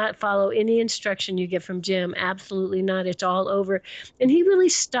 "Do not follow any instruction you get from Jim. Absolutely not. It's all over." And he really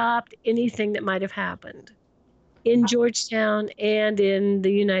stopped anything that might have happened. in Georgetown and in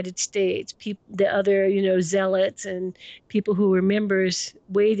the United States. People, the other, zealots and people who were members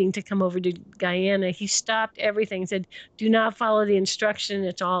waiting to come over to Guyana, he stopped everything, said, "Do not follow the instruction.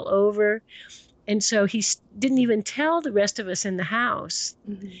 It's all over." And so he didn't even tell the rest of us in the house.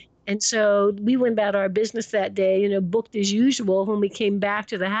 Mhm. And so we went about our business that day, booked as usual. When we came back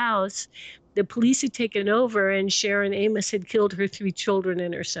to the house, the police had taken over, and Sharon Amos had killed her 3 children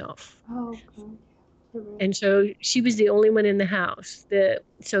and herself. Oh, God. And so she was the only one in the house.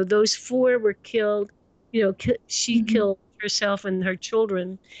 So those 4 were killed. She Mm-hmm. killed herself and her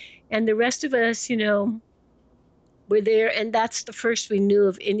children, and the rest of us, were there. And that's the first we knew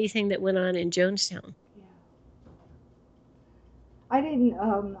of anything that went on in Jonestown. Yeah. I didn't,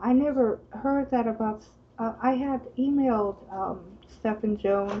 I never heard that about, I had emailed Stephen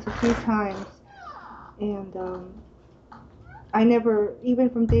Jones a few times, and I never, even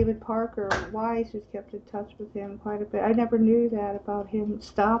from David Parker Wise, who's kept in touch with him quite a bit, I never knew that about him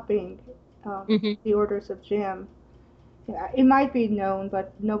stopping Hmm. the orders of Jim. Yeah, it might be known,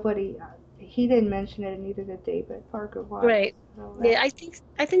 but nobody, he didn't mention it, and neither did David Parker Wise. Right. So Yeah, that,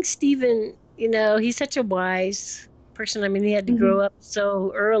 I think Stephen, he's such a wise person. I mean, he had to hmm, grow up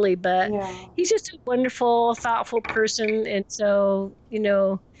so early, but yeah. he's just a wonderful, thoughtful person. And so,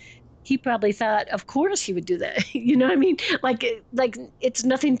 he probably thought, of course he would do that. You know what I mean? Like it's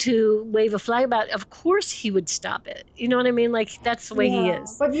nothing to wave a flag about. Of course he would stop it. You know what I mean? Like that's the way he Yeah,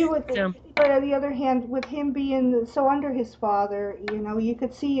 is. but you would, So but on the other hand, with him being so under his father, you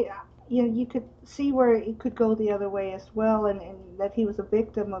could see, you could see where it could go the other way as well, and that he was a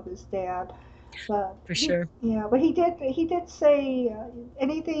victim of his dad. But for sure. yeah, but he did say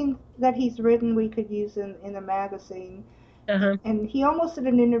anything that he's written we could use in the magazine, Uh-huh. and he almost did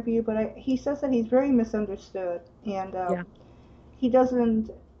an interview, but he says that he's very misunderstood, and Yeah. he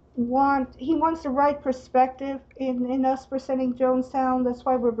doesn't he wants the right perspective in us presenting Jonestown. That's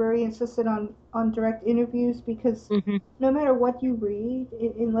why we're very insistent on direct interviews, because Hmm. no matter what you read,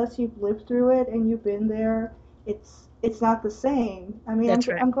 unless you've lived through it and you've been there, it's not the same. I mean, That's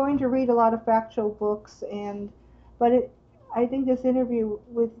right. I'm going to read a lot of factual books, but I think this interview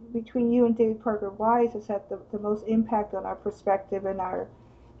between you and David Parker Wise has had the most impact on our perspective and our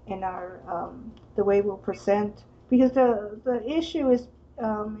the way we'll present, because the issue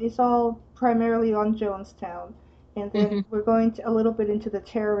is all primarily on Jonestown, and then Hmm. we're going a little bit into the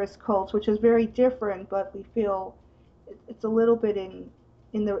terrorist cults, which is very different, but we feel it's a little bit in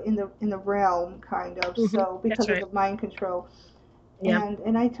the realm, kind of, Hmm. so That's because of right. the mind control. Yeah.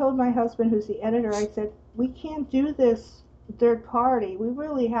 And I told my husband, who's the editor, I said, we can't do this third party. We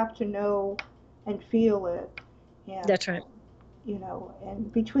really have to know and feel it. And That's right.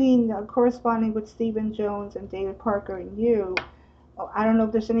 and between corresponding with Stephen Jones and David Parker and you, I don't know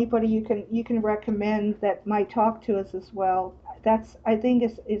if there's anybody you can recommend that might talk to us as well. That's, I think,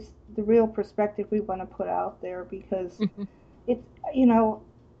 is the real perspective we want to put out there, because Hmm. it's you know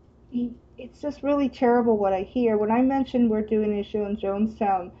it's just really terrible what I hear. When I mentioned we're doing a show in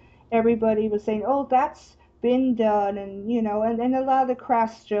Jonestown, everybody was saying, "Oh, that's been done," and a lot of the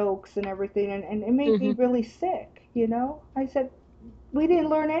crass jokes and everything, and it made me Hmm. really sick. I said, we didn't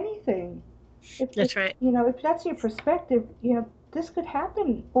learn anything. If That's right. if that's your perspective, this could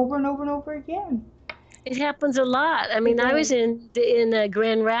happen over and over and over again. It happens a lot. I It mean, I was does. in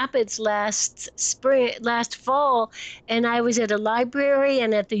Grand Rapids last fall, and I was at a library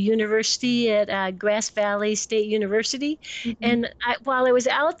and at the university at Grass Valley State University. Hmm. And while I was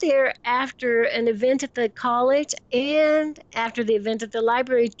out there after an event at the college and after the event at the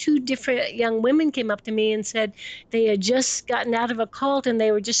library, 2 different young women came up to me and said they had just gotten out of a cult and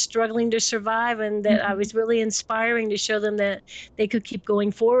they were just struggling to survive, and that I Hmm. was really inspiring to show them that they could keep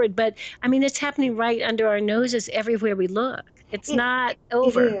going forward. But I mean, it's happening right under our noses everywhere we look. It's It not it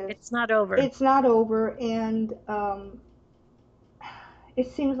over. is. It's not over. It's not over, and it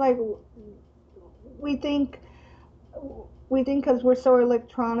seems like we think we think because we're so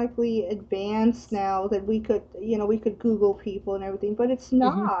electronically advanced now that we could Google people and everything, but it's Hmm.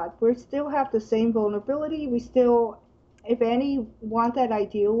 not. We still have the same vulnerability. We still, if any, want that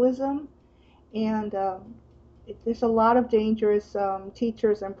idealism, and there's a lot of dangerous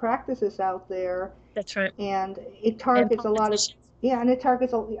teachers and practices out there, That's right. and it And targets a lot of, politicians. yeah, and it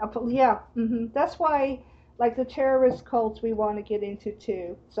targets yeah. That's why, like the terrorist cults, we want to get into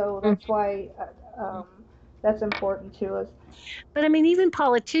too. So that's Mhm. why that's important to us. But I mean, even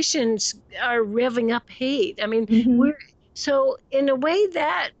politicians are revving up hate. I mean, Hmm. we're so in a way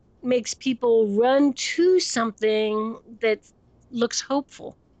that makes people run to something that looks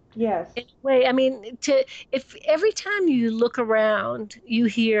hopeful. Yes. In a way, I mean, to if every time you look around, you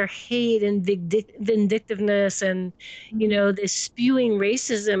hear hate and vindictiveness and, Mhm. this spewing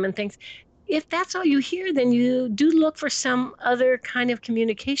racism and things. If that's all you hear, then you do look for some other kind of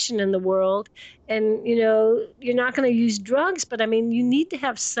communication in the world. And, you're not going to use drugs, but I mean, you need to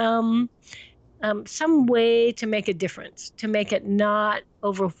have some way to make a difference, to make it not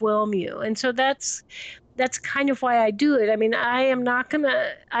overwhelm you. And so that's kind of why I do it. I mean, I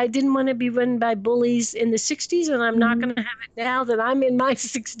didn't want to be run by bullies in the 60s, and I'm not Mhm. going to have it now that I'm in my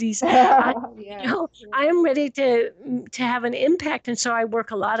 60s. I, Yes. I am ready to have an impact. And so I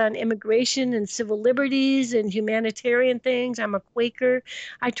work a lot on immigration and civil liberties and humanitarian things. I'm a Quaker.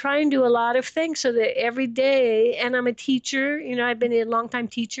 I try and do a lot of things so that every day, and I'm a teacher, I've been a long-time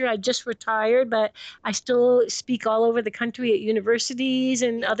teacher. I just retired, but I still speak all over the country at universities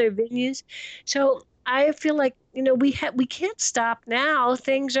and other venues. So I feel like, we can't stop now.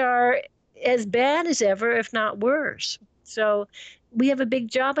 Things are as bad as ever, if not worse. So we have a big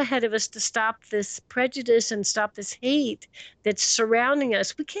job ahead of us to stop this prejudice and stop this hate that's surrounding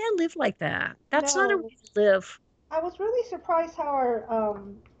us. We can't live like that. That's not a way No, to live. I was really surprised how our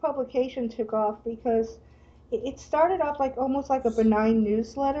publication took off because it started off like almost like a benign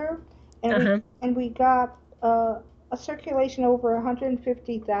newsletter, and we Uh-huh. and we got a circulation over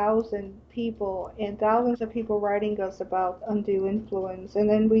 150,000 people and thousands of people writing us about undue influence, and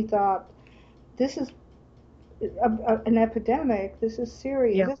then we thought this is an epidemic. This is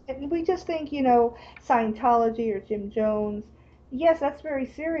serious. Yeah. And we just think, Scientology or Jim Jones. Yes, that's very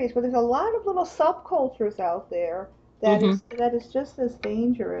serious, but there's a lot of little subcultures out there that Mm-hmm. is just as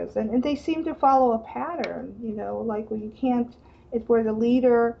dangerous, and they seem to follow a pattern. Like where you can't. It's where the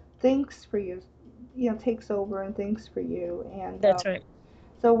leader thinks for you, takes over and thinks for you, and That's right.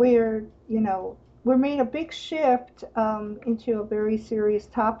 so we're made a big shift into a very serious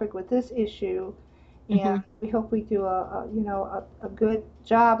topic with this issue, and Mm-hmm. we hope we do a good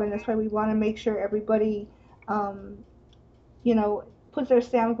job, and that's why we want to make sure everybody um, you know puts their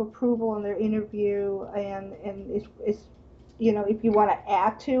stamp of approval in their interview, and if you want to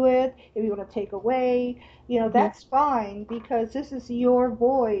add to it, if you want to take away, Mm-hmm. that's fine because this is your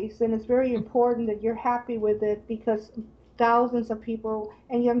voice, and it's very important that you're happy with it because thousands of people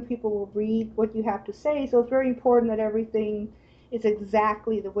and young people will read what you have to say. So it's very important that everything is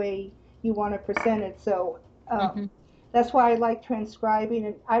exactly the way you want to present it. So Mm-hmm. that's why I like transcribing,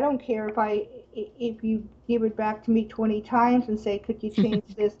 and I don't care if you give it back to me 20 times and say, "Could you change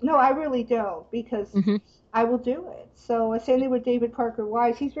this?" No, I really don't because Mm-hmm. I will do it. So I same thing with David Parker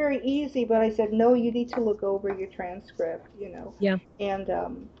Wise. He's very easy, but I said, "No, you need to look over your transcript," Yeah.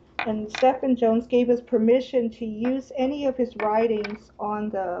 and Stephen Jones gave us permission to use any of his writings on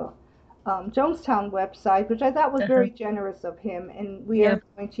the Jonestown website, which I thought was Uh-huh. very generous of him. And we Yeah. are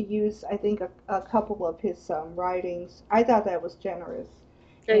going to use, I think, a couple of his writings. I thought that was generous,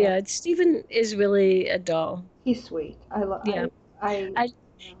 So and yeah, Stephen is really a doll. he's sweet. Yeah. I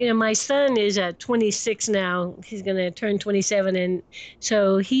I, my son is 26 now. He's going to turn 27. And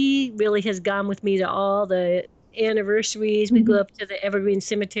so he really has gone with me to all the anniversaries. We go Mhm. up to the Evergreen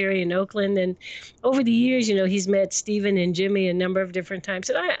Cemetery in Oakland. And over the years, he's met Stephen and Jimmy a number of different times.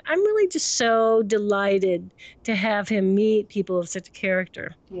 And I'm really just so delighted to have him meet people of such a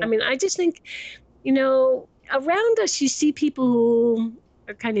character. I Yeah. mean, I just think, around us, you see people who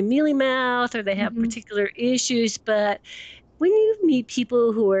are kind of mealy mouth or they have Hmm. particular issues, but when you meet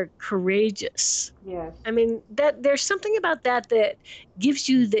people who are courageous, Yes. I mean, that there's something about that gives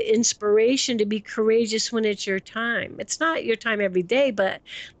you the inspiration to be courageous when it's your time. It's not your time every day, but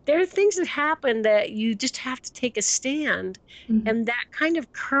there are things that happen that you just have to take a stand. Hmm. And that kind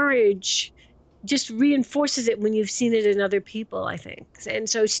of courage just reinforces it when you've seen it in other people, I think. And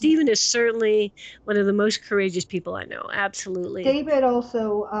so Stephen is certainly one of the most courageous people I know. Absolutely. David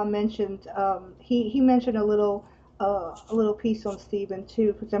also mentioned he mentioned a little piece on Stephen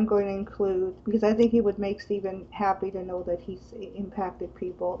too, which I'm going to include because I think it would make Stephen happy to know that he's impacted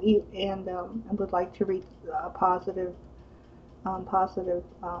people, and would like to read positive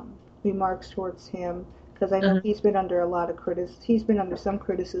remarks towards him because I know Uh-huh. he's been under some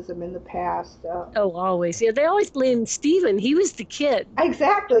criticism in the past. Oh, always. Yeah, they always blame Stephen. He was the kid.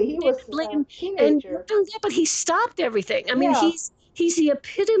 Exactly, he They was a blame, and not teenager. only that, but he stopped everything. I mean, Yeah. he's the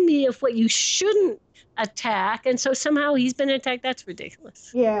epitome of what you shouldn't attack, and so somehow he's been attacked. That's ridiculous.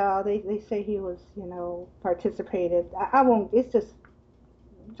 Yeah, they say he was, participated. I won't. It's just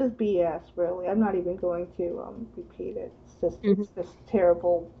BS, really. I'm not even going to repeat it. Hmm. It's just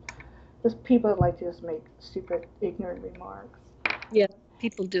terrible. Just people that like to just make stupid, ignorant remarks. Yeah,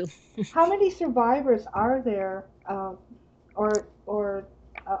 people do. How many survivors are there, or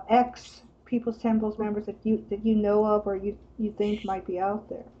ex People's Temples members that you know of or you think might be out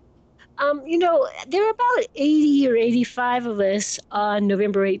there? There were about 80 or 85 of us on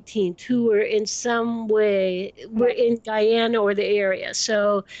November 18th who were in some way, were Okay. in Guyana or the area.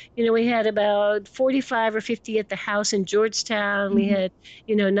 So, we had about 45 or 50 at the house in Georgetown. We Hmm. had,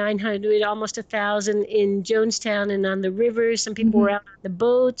 900, almost 1,000 in Jonestown and on the river. Some people were Hmm. out on the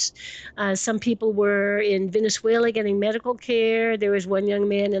boats. Some people were in Venezuela getting medical care. There was one young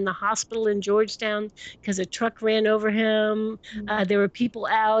man in the hospital in Georgetown because a truck ran over him. There were people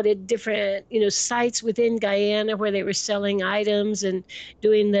out at different, sites within Guyana where they were selling items and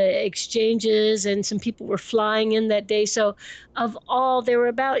doing the exchanges, and some people were flying in that day. So, there were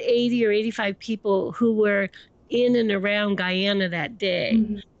about 80 or 85 people who were in and around Guyana that day.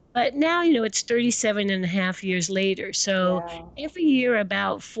 Hmm. But now, it's 37 and a half years later. So Yeah. every year,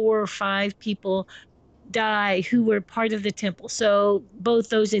 about 4 or 5 people die who were part of the temple. So both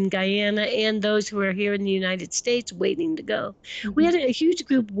those in Guyana and those who are here in the United States waiting to go. We Hmm. had a huge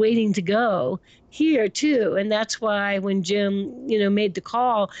group waiting to go here too. And that's why when Jim, made the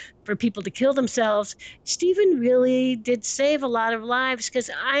call for people to kill themselves, Stephen really did save a lot of lives because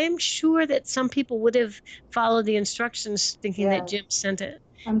I'm sure that some people would have followed the instructions thinking that Yes, Jim sent it.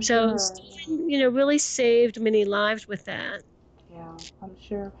 I'm So sure. Stephen, really saved many lives with that. Yeah, I'm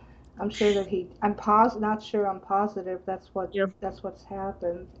sure. I'm sure that he. Not sure. I'm positive. Yeah. That's what's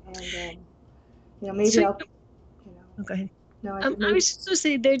happened. And maybe So, I'll. You know. okay. No, I said I maybe. was just going to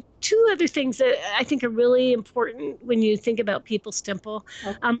say there are two other things that I think are really important when you think about People's Temple.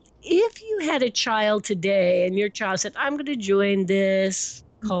 Okay. If you had a child today and your child said, I'm going to join this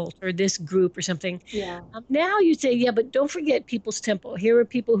cult or this group or something, Yeah. now you say, yeah, but don't forget People's Temple. Here are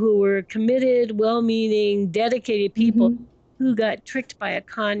people who were committed, well meaning, dedicated people Hmm. who got tricked by a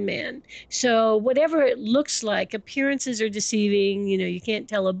con man. So, whatever it looks like, appearances are deceiving. You can't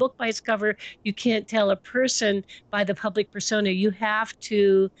tell a book by its cover, you can't tell a person by the public persona. You have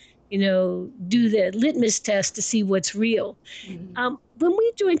to, do the litmus test to see what's real. Hmm. When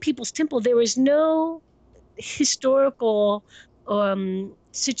we joined People's Temple, there was no historical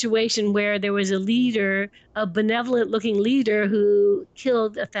situation where there was a leader, a benevolent looking leader who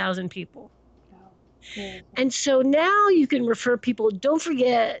killed 1,000 people. Yeah. Good. And so now you can refer people, don't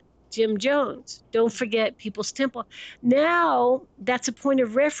forget Jim Jones, don't forget People's Temple. Now that's a point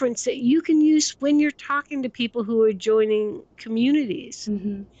of reference that you can use when you're talking to people who are joining communities.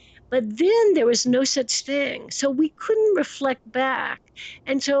 Hmm. But then there was no such thing. So we couldn't reflect back.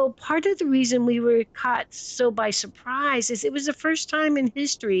 And so part of the reason we were caught so by surprise is it was the first time in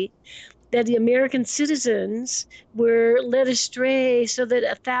history that the American citizens were led astray so that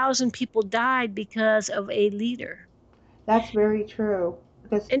 1,000 people died because of a leader. That's very true.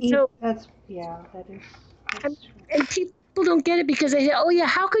 Because And so, that's yeah, and, that's true. and people don't get it because they say, oh, yeah,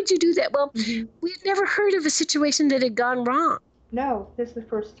 how could you do that? Well, Hmm. we had never heard of a situation that had gone wrong. No, this is the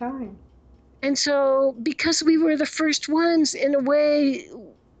first time. And so, because we were the first ones, in a way,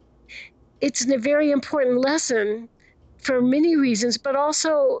 it's a very important lesson for many reasons, but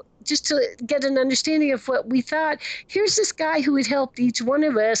also just to get an understanding of what we thought. Here's this guy who had helped each one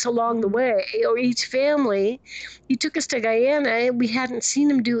of us along the Hmm. way, or each family. He took us to Guyana, and we hadn't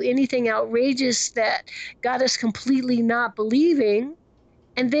seen him do anything outrageous that got us completely not believing.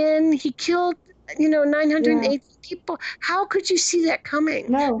 And then he killed, Yeah. 980 people. How could you see that coming?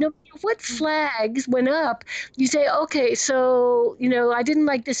 No. No matter what flags went up, you say, okay, so, I didn't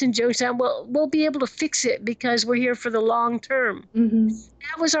like this in Jonestown. Well, we'll be able to fix it because we're here for the long term. Hmm.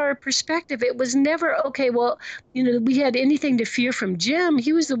 That was our perspective. It was never, okay, well, we had anything to fear from Jim.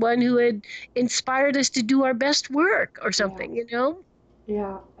 He was the one who had inspired us to do our best work or Yeah. something.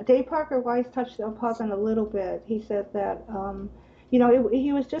 Yeah, Dave Parker Weiss touched upon a little bit. He said that,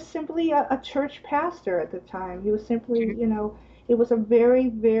 he was just simply a church pastor at the time. He was simply, it was a very,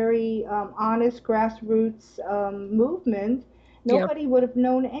 very honest grassroots movement. Yeah. Nobody would have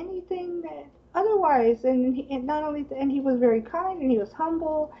known anything otherwise. And not only, and he was very kind and he was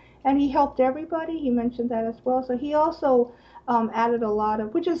humble and he helped everybody. He mentioned that as well. So he also added a lot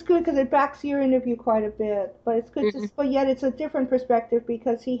of, which is good because it backs your interview quite a bit. But it's good to, Mhm. but yet it's a different perspective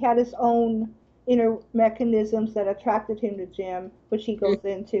because he had his own inner mechanisms that attracted him to Jim, which he goes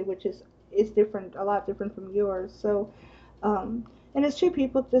into, which is different, a lot different from yours. So, and it's true,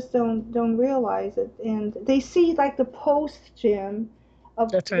 people just don't realize it, and they see like the post Jim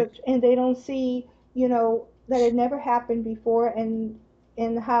of That's right. and they don't see, that it never happened before, and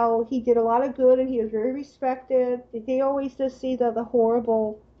how he did a lot of good and he was very respected. They always just see the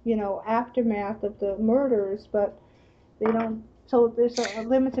horrible, aftermath of the murders, but they don't So there's a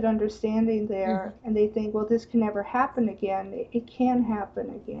limited understanding there, and they think, well, this can never happen again. It can happen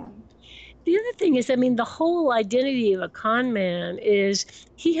again. The other thing is, I mean, the whole identity of a con man is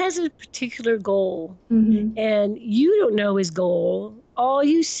he has a particular goal, Hmm. and you don't know his goal. All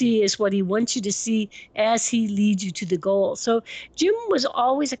you see is what he wants you to see as he leads you to the goal. So Jim was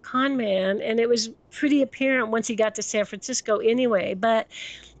always a con man, and it was pretty apparent once he got to San Francisco anyway. But,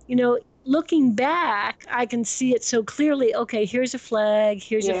 looking back, I can see it so clearly. Okay, here's a flag,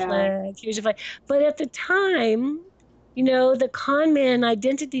 here's a Yeah. flag, here's a flag. But at the time, the con man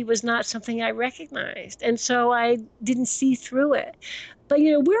identity was not something I recognized. And so I didn't see through it. But,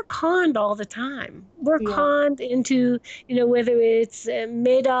 we're conned all the time. We're Yeah. conned into, whether it's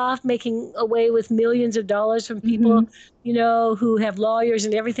Madoff making away with millions of dollars from Hmm. people, who have lawyers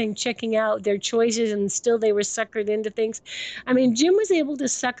and everything checking out their choices, and still they were suckered into things. I mean, Jim was able to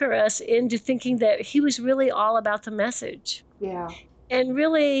sucker us into thinking that he was really all about the message. Yeah. And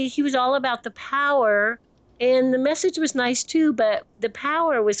really, he was all about the power. And the message was nice too, but the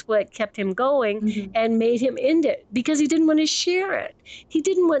power was what kept him going Hmm. and made him end it because he didn't want to share it. He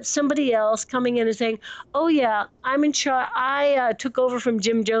didn't want somebody else coming in and saying, "Oh, yeah, I'm in charge. I took over from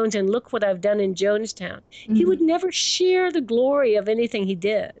Jim Jones and look what I've done in Jonestown." He Hmm. would never share the glory of anything he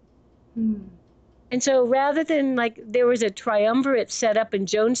did. Hmm. And so rather than like there was a triumvirate set up in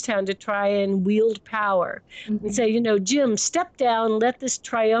Jonestown to try and wield power and Hmm. say, Jim, step down, let this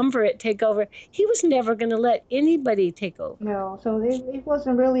triumvirate take over. He was never going to let anybody take over. No, so it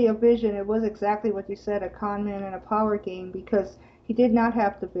wasn't really a vision. It was exactly what you said, a con man and a power game, because he did not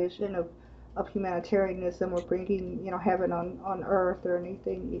have the vision of humanitarianism or bringing, heaven on earth or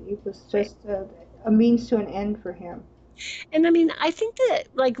anything. It was Right. just a means to an end for him. And I mean, I think that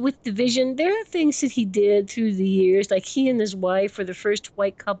like with Division, there are things that he did through the years. Like he and his wife were the first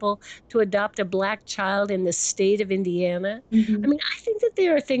white couple to adopt a black child in the state of Indiana. I Hmm. mean, I think that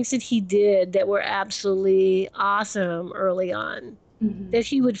there are things that he did that were absolutely awesome early on. Hmm. That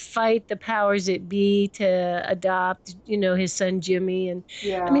he would fight the powers that be to adopt, his son Jimmy. And I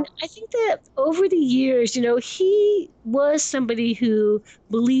Yeah. mean, I think that over the years, he was somebody who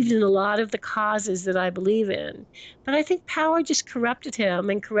believed in a lot of the causes that I believe in. But I think power just corrupted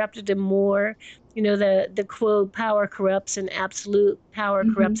him and corrupted him more. The quote, power corrupts and absolute power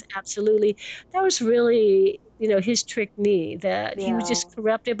Hmm. corrupts absolutely. That was really, his trick knee, that he was Yeah. just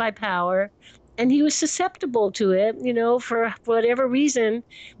corrupted by power and he was susceptible to it, for whatever reason.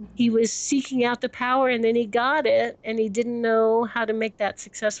 He Hmm. was seeking out the power and then he got it and he didn't know how to make that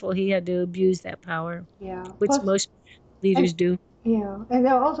successful. He had to abuse that power, Yeah. which Plus, most and leaders do. yeah, and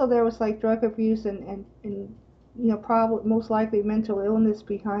then also there was like drug abuse and probably most likely mental illness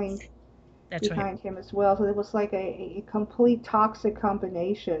That's right. behind him as well. So it was like a complete toxic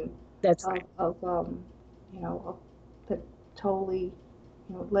combination That's right. of that totally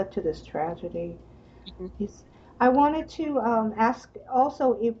led to this tragedy. Mhm. Yes. I wanted to ask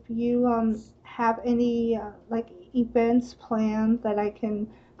also if you have any like events planned that I can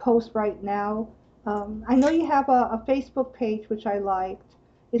post right now. I know you have a Facebook page which I liked.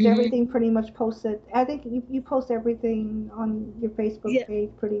 Is Mhm. everything pretty much posted? I think you post everything on your Facebook Yeah. page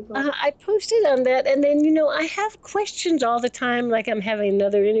pretty much. I posted on that, and then I have questions all the time. Like I'm having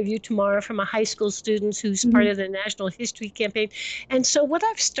another interview tomorrow from a high school student who's part Hmm. of the National History Campaign, and so what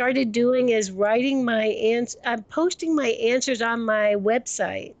I've started doing is writing my answers. I'm posting my answers on my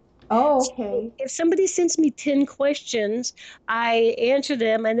website. Oh, So okay. if somebody sends me 10 questions, I answer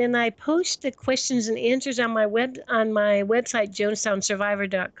them, and then I post the questions and answers on my website,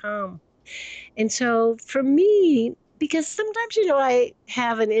 jonestownsurvivor.com. And so for me, because sometimes, I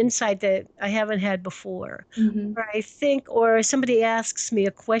have an insight that I haven't had before, Hmm. or I think, or somebody asks me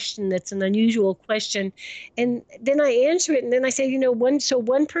a question that's an unusual question, and then I answer it, and then I say,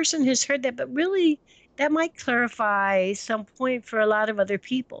 one person has heard that, but really that might clarify some point for a lot of other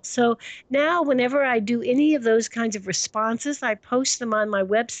people. So now, whenever I do any of those kinds of responses, I post them on my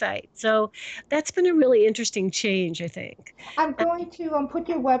website. So that's been a really interesting change, I think. I'm going to put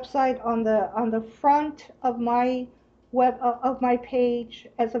your website on the front of my of my page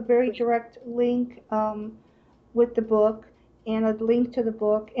as a very direct link with the book and a link to the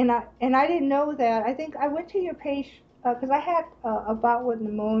book. And I didn't know that. I think I went to your page because I had a bout with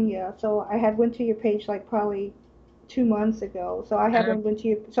pneumonia, so I had went to your page like probably 2 months ago. So I Um, haven't went to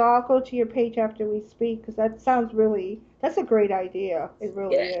your. So I'll go to your page after we speak because that sounds really. That's a great idea. It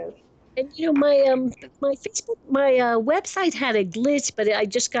really yeah, is. and my Facebook website had a glitch, but I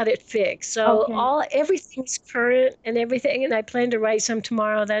just got it fixed. So Okay. all everything's current and everything, and I plan to write some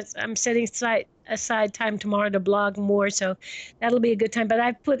tomorrow. That's I'm setting aside aside time tomorrow to blog more, so that'll be a good time. But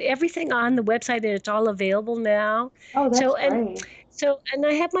I've put everything on the website and it's all available now. Oh, that's So and great. and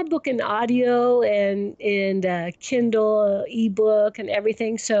I have my book in audio and Kindle ebook and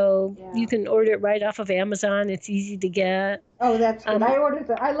everything. So you Yeah. can order it right off of Amazon. It's easy to get. Oh, that's good. Um, I ordered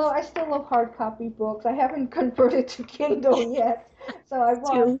the. I still love hard copy books. I haven't converted to Kindle yet, so I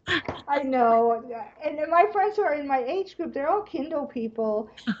bought. too. I know, and then my friends who are in my age group, they're all Kindle people.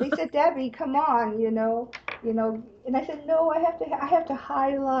 They said, "Debbie, come on, you know." And I said, "No, I have to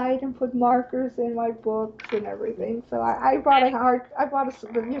highlight and put markers in my books and everything." So I bought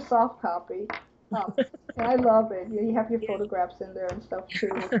your soft copy, um, and I love it. You have your photographs in there and stuff too,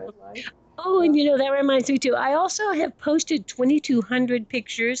 which I like. Oh, and So, that reminds me too. I also have posted 2,200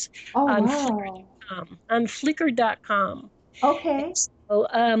 pictures oh on wow. Flickr.com. On Flickr.com. Okay.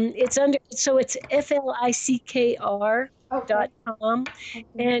 So it's FLICKR Okay. dot com. Okay.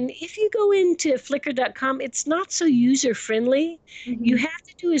 And if you go into Flickr.com, it's not so user friendly. You Mhm. have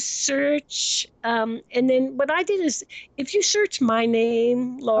to do a search. And then what I did is if you search my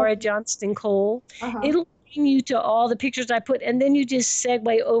name, Laura Okay. Johnston Cole, Uh-huh. it'll bring you to all the pictures I put. And then you just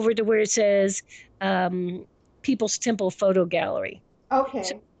segue over to where it says um, People's Temple Photo Gallery.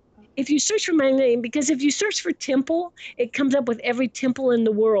 So Okay. if you search for my name, because if you search for temple, it comes up with every temple in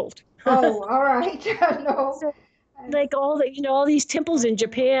the world. Oh, all right. No. So I- like all these temples in Okay.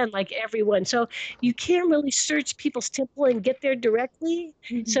 Japan, like everyone. So you can't really search people's temple and get there directly.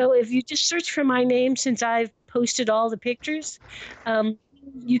 Mhm. So if you just search for my name, since I've posted all the pictures, um,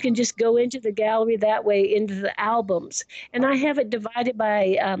 you can just go into the gallery that way into the albums. And I have it divided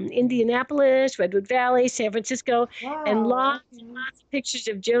by Indianapolis, Redwood Valley, San Francisco, and Wow. lots Okay. of pictures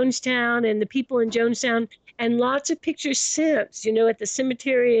of Jonestown and the people in Jonestown, and lots of pictures since, at the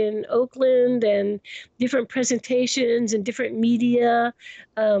cemetery in Oakland and different presentations and different media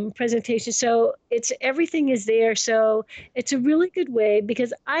presentations. So it's everything is there. So it's a really good way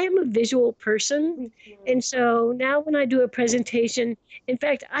because I am a visual person. Mhm. And so now when I do a presentation, in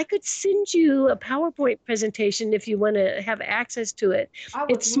fact, I could send you a PowerPoint presentation if you want to have access to it. I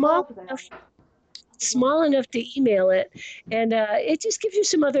would It's small love that. enough I would love small enough to email it, and it just gives you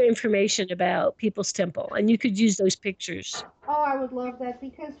some other information about People's Temple, and you could use those pictures. Oh, I would love that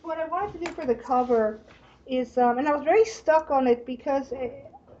because what I wanted to do for the cover is, and I was very stuck on it because,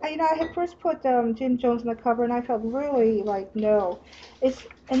 I had first put Jim Jones on the cover and I felt really like, no.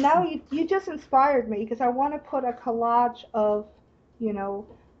 And now you just inspired me because I want to put a collage you know,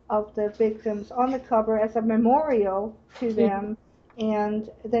 of the victims on the cover as a memorial to Mhm. them. And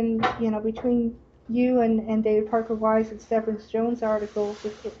then, between you and David Parker Weiss and Severance Jones articles,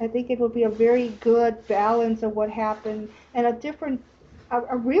 I think it will be a very good balance of what happened and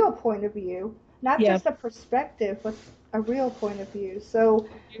a real point of view, not Yeah. just a perspective, but a real point of view. So,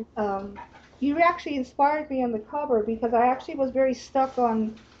 um, you actually inspired me on the cover because I actually was very stuck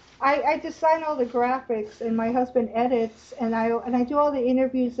on. I design all the graphics and my husband edits and I do all the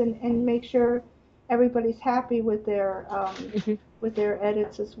interviews and make sure everybody's happy Mhm. with their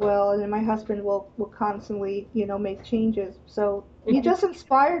edits as well. And then my husband will constantly make changes. So you Mhm. just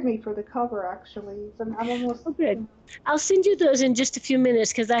inspired me for the cover actually. So I'm almost Oh, good. I'll send you those in just a few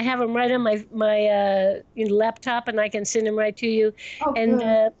minutes because I have them right on my laptop, and I can send them right to you. oh And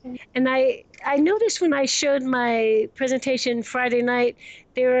good. I noticed when I showed my presentation Friday night,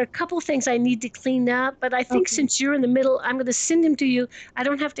 there are a couple things I need to clean up. But I think Okay. since you're in the middle, I'm going to send them to you. I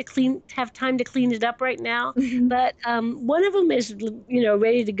don't have time to clean it up right now. Hmm. But one of them is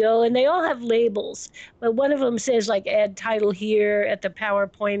ready to go, and they all have labels. But one of them says like add title here at the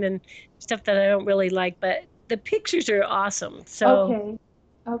PowerPoint and stuff that I don't really like, but the pictures are awesome. So Okay.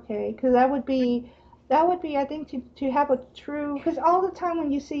 Okay. Because that would be I think to have a true because all the time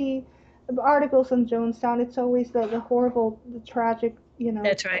when you see articles on Jonestown, it's always the horrible, the tragic,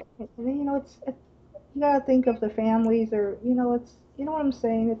 that's right. and then, you gotta think of the families or it's what I'm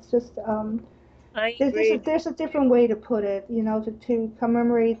saying. It's just I agree. there's a different way to put it, to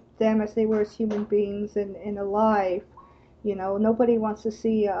commemorate them as they were as human beings and alive. Nobody wants to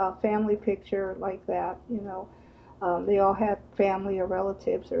see a family picture like that. They all had family or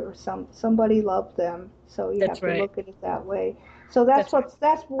relatives or somebody loved them, so you That's have to right. look at it that way. So That's right.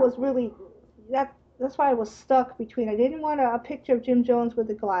 that's what was really that's why I was stuck between. I didn't want a picture of Jim Jones with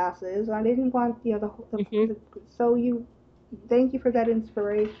the glasses. I didn't want Hmm. the so you thank you for that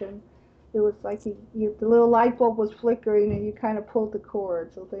inspiration. It was like the little light bulb was flickering and you kind of pulled the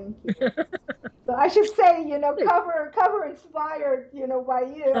cord. So thank you. So I should say, cover inspired, by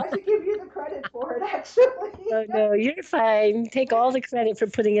you. I should give you the credit for it, actually. Oh no, you're fine. Take all the credit for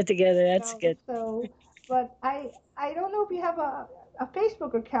putting it together. That's No, good. so, but I don't know if you have a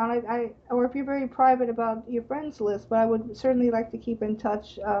Facebook account, or if you're very private about your friends list, but I would certainly like to keep in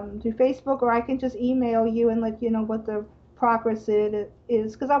touch through Facebook, or I can just email you and let you know what the progress it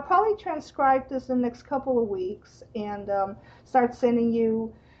is, because I'll probably transcribe this in the next couple of weeks and start sending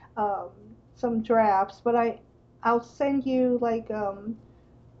you um, some drafts. But I'll send you like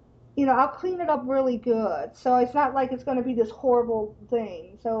I'll clean it up really good. So it's not like it's going to be this horrible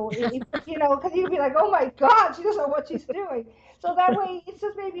thing. So because you'd be like, oh my God, she doesn't know what she's doing. So that way, it's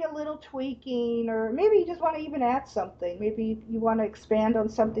just maybe a little tweaking, or maybe you just want to even add something. Maybe you want to expand on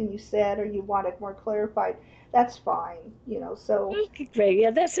something you said, or you want it more clarified. That's fine. So Okay, great.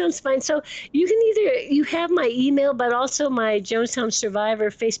 Yeah, that sounds fine. So you can either you have my email, but also my Jonestown Survivor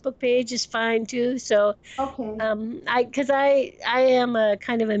Facebook page is fine too. So okay, I am a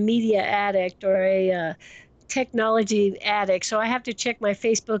kind of a media addict or a technology addict, so I have to check my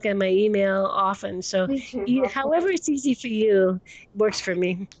Facebook and my email often. So me too. Okay. however it's easy for you, works for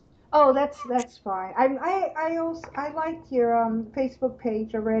me. Oh, that's fine. I also I liked your Facebook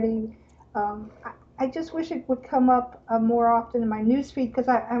page already. I just wish it would come up more often in my newsfeed because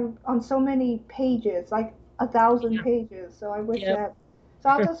I'm on so many pages, like 1,000 Yeah. pages. So I wish Yeah. that. So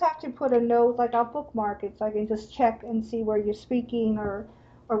I'll just have to put a note, like I'll bookmark it, so I can just check and see where you're speaking or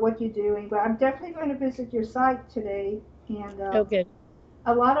what you're doing. But I'm definitely going to visit your site today, and Okay.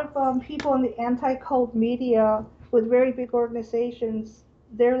 a lot of people in the anti-cult media with very big organizations,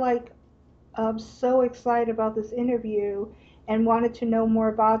 they're like so excited about this interview and wanted to know more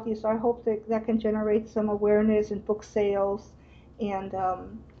about you. So I hope that that can generate some awareness and book sales and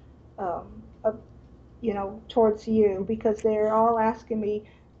um, uh, towards you, because they're all asking me,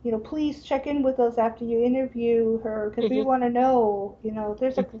 please check in with us after you interview her because we Hmm. want to know.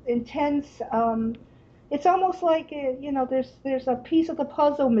 There's a Hmm. intense. It's almost like there's a piece of the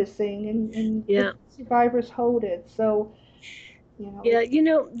puzzle missing, and the Yeah. survivors hold it. So Yeah,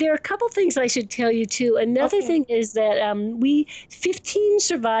 it's there are a couple things I should tell you too. Another okay. thing is that we 15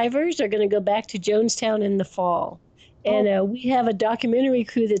 survivors are going to go back to Jonestown in the fall. And Oh, we have a documentary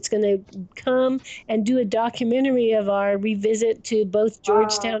crew that's going to come and do a documentary of our revisit to both wow.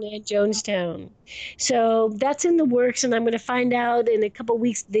 Georgetown and Jonestown. So that's in the works, and I'm going to find out in a couple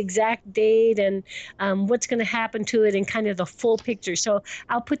weeks the exact date and what's going to happen to it and kind of the full picture. So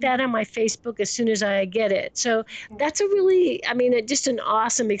I'll put that on my Facebook as soon as I get it. So Okay. that's a really, I mean, just an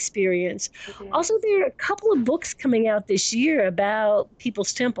awesome experience. It is. Also, there are a couple of books coming out this year about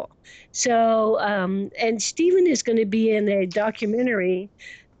People's Temple. So, and Stephen is going to be in a documentary.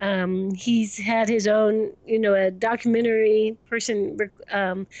 He's had his own, a documentary person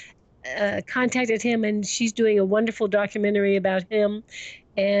contacted him, and she's doing a wonderful documentary about him.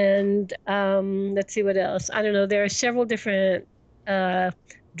 And let's see what else. I don't know. There are several different uh,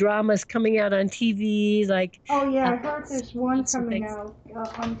 dramas coming out on TV, like Oh yeah, uh, I heard there's one lots of coming things. out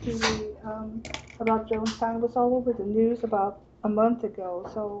on TV about Jonestown. It was all over the news about a month ago,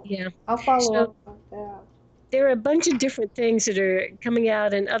 so Yeah. I'll follow So up with that. there are a bunch of different things that are coming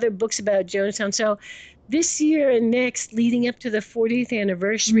out and other books about Jonestown. So this year and next, leading up to the 40th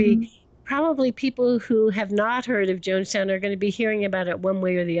anniversary, Hmm. probably people who have not heard of Jonestown are going to be hearing about it one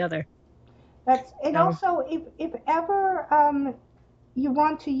way or the other. That's and So, also if ever you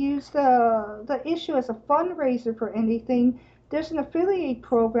want to use the issue as a fundraiser for anything, there's an affiliate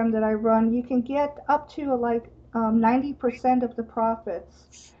program that I run. You can get up to like 90% of the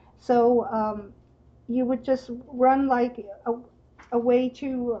profits. So you would just run like a way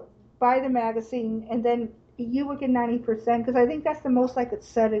to buy the magazine, and then you would get 90% because I think that's the most I could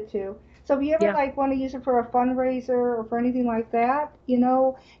set it to. So if you ever yeah. like want to use it for a fundraiser or for anything like that,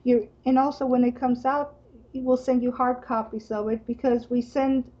 you and also when it comes out, we'll send you hard copies of it because we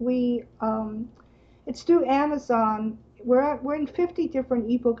it's through Amazon. We're in 50 different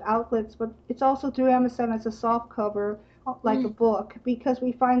ebook outlets, but it's also through Amazon as a soft cover, like a Mm, book, because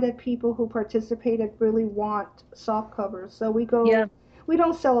we find that people who participated really want soft covers. So yeah. we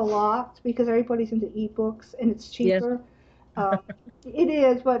don't sell a lot because everybody's into ebooks and it's Yeah. cheaper. Um, it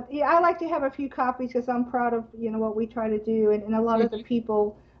is, but yeah, I like to have a few copies because I'm proud of what we try to do, and a lot of the Hmm.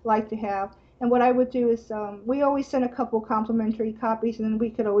 people like to have. And what I would do is we always send a couple complimentary copies, and then we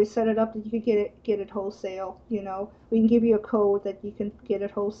could always set it up that you could get it wholesale. We can give you a code that you can get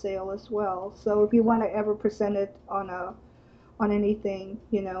it wholesale as well. So if you want to ever present it on anything,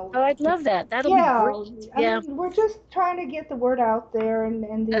 Oh, I'd love that. That'll be yeah. great. I Yeah. mean, we're just trying to get the word out there and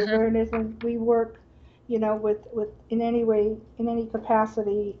the Uh-huh. awareness, and we work, with in any way, in any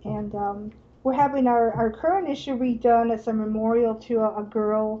capacity, and we're having our current issue redone as a memorial to a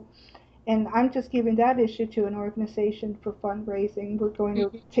girl, and I'm just giving that issue to an organization for fundraising. We're going to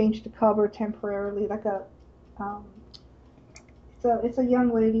Hmm. change the cover temporarily, like um, So it's a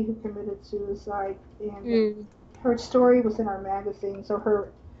young lady who committed suicide, and Mm. her story was in our magazine. So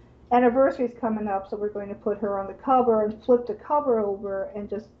her anniversary is coming up, so we're going to put her on the cover and flip the cover over and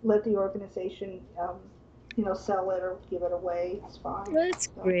just let the organization, sell it or give it away. It's fine. That's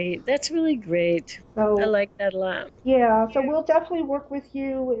So, great. That's really great. I so like that a lot. yeah, so we'll definitely work with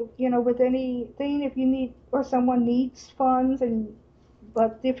you, with anything if you need or someone needs funds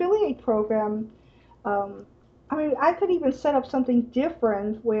but the affiliate program, um, I mean, I could even set up something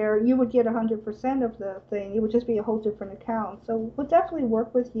different where you would get 100% of the thing. It would just be a whole different account. So we'll definitely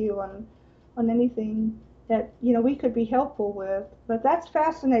work with you on anything that we could be helpful with. But that's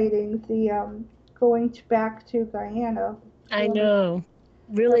fascinating. The back to Guyana. I Really, know.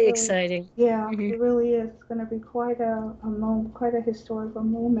 that Really really, exciting. yeah, Hmm. it really is. It's going to be quite a moment, quite a historical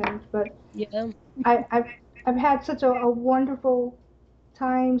moment. But Yeah. I've had such a wonderful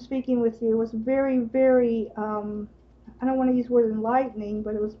time speaking with you. It was very, very, I don't want to use the word enlightening,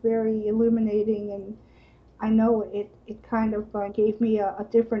 but it was very illuminating. And I know it kind of gave me a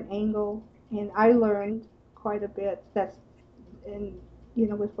different angle. And I learned quite a bit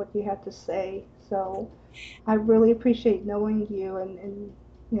with what you had to say. So I really appreciate knowing you and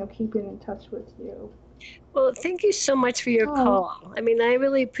keeping in touch with you. Well, thank you so much for your Oh, call. I mean, I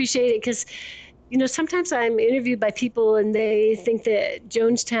really appreciate it because, sometimes I'm interviewed by people and they think that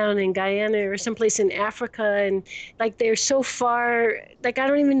Jonestown and Guyana or someplace in Africa and like they're so far, like I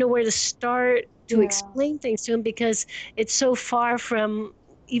don't even know where to start to yeah. explain things to them because it's so far from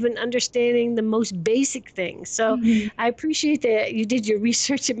even understanding the most basic things. So Hmm. I appreciate that you did your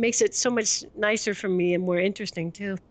research. It makes it so much nicer for me and more interesting too.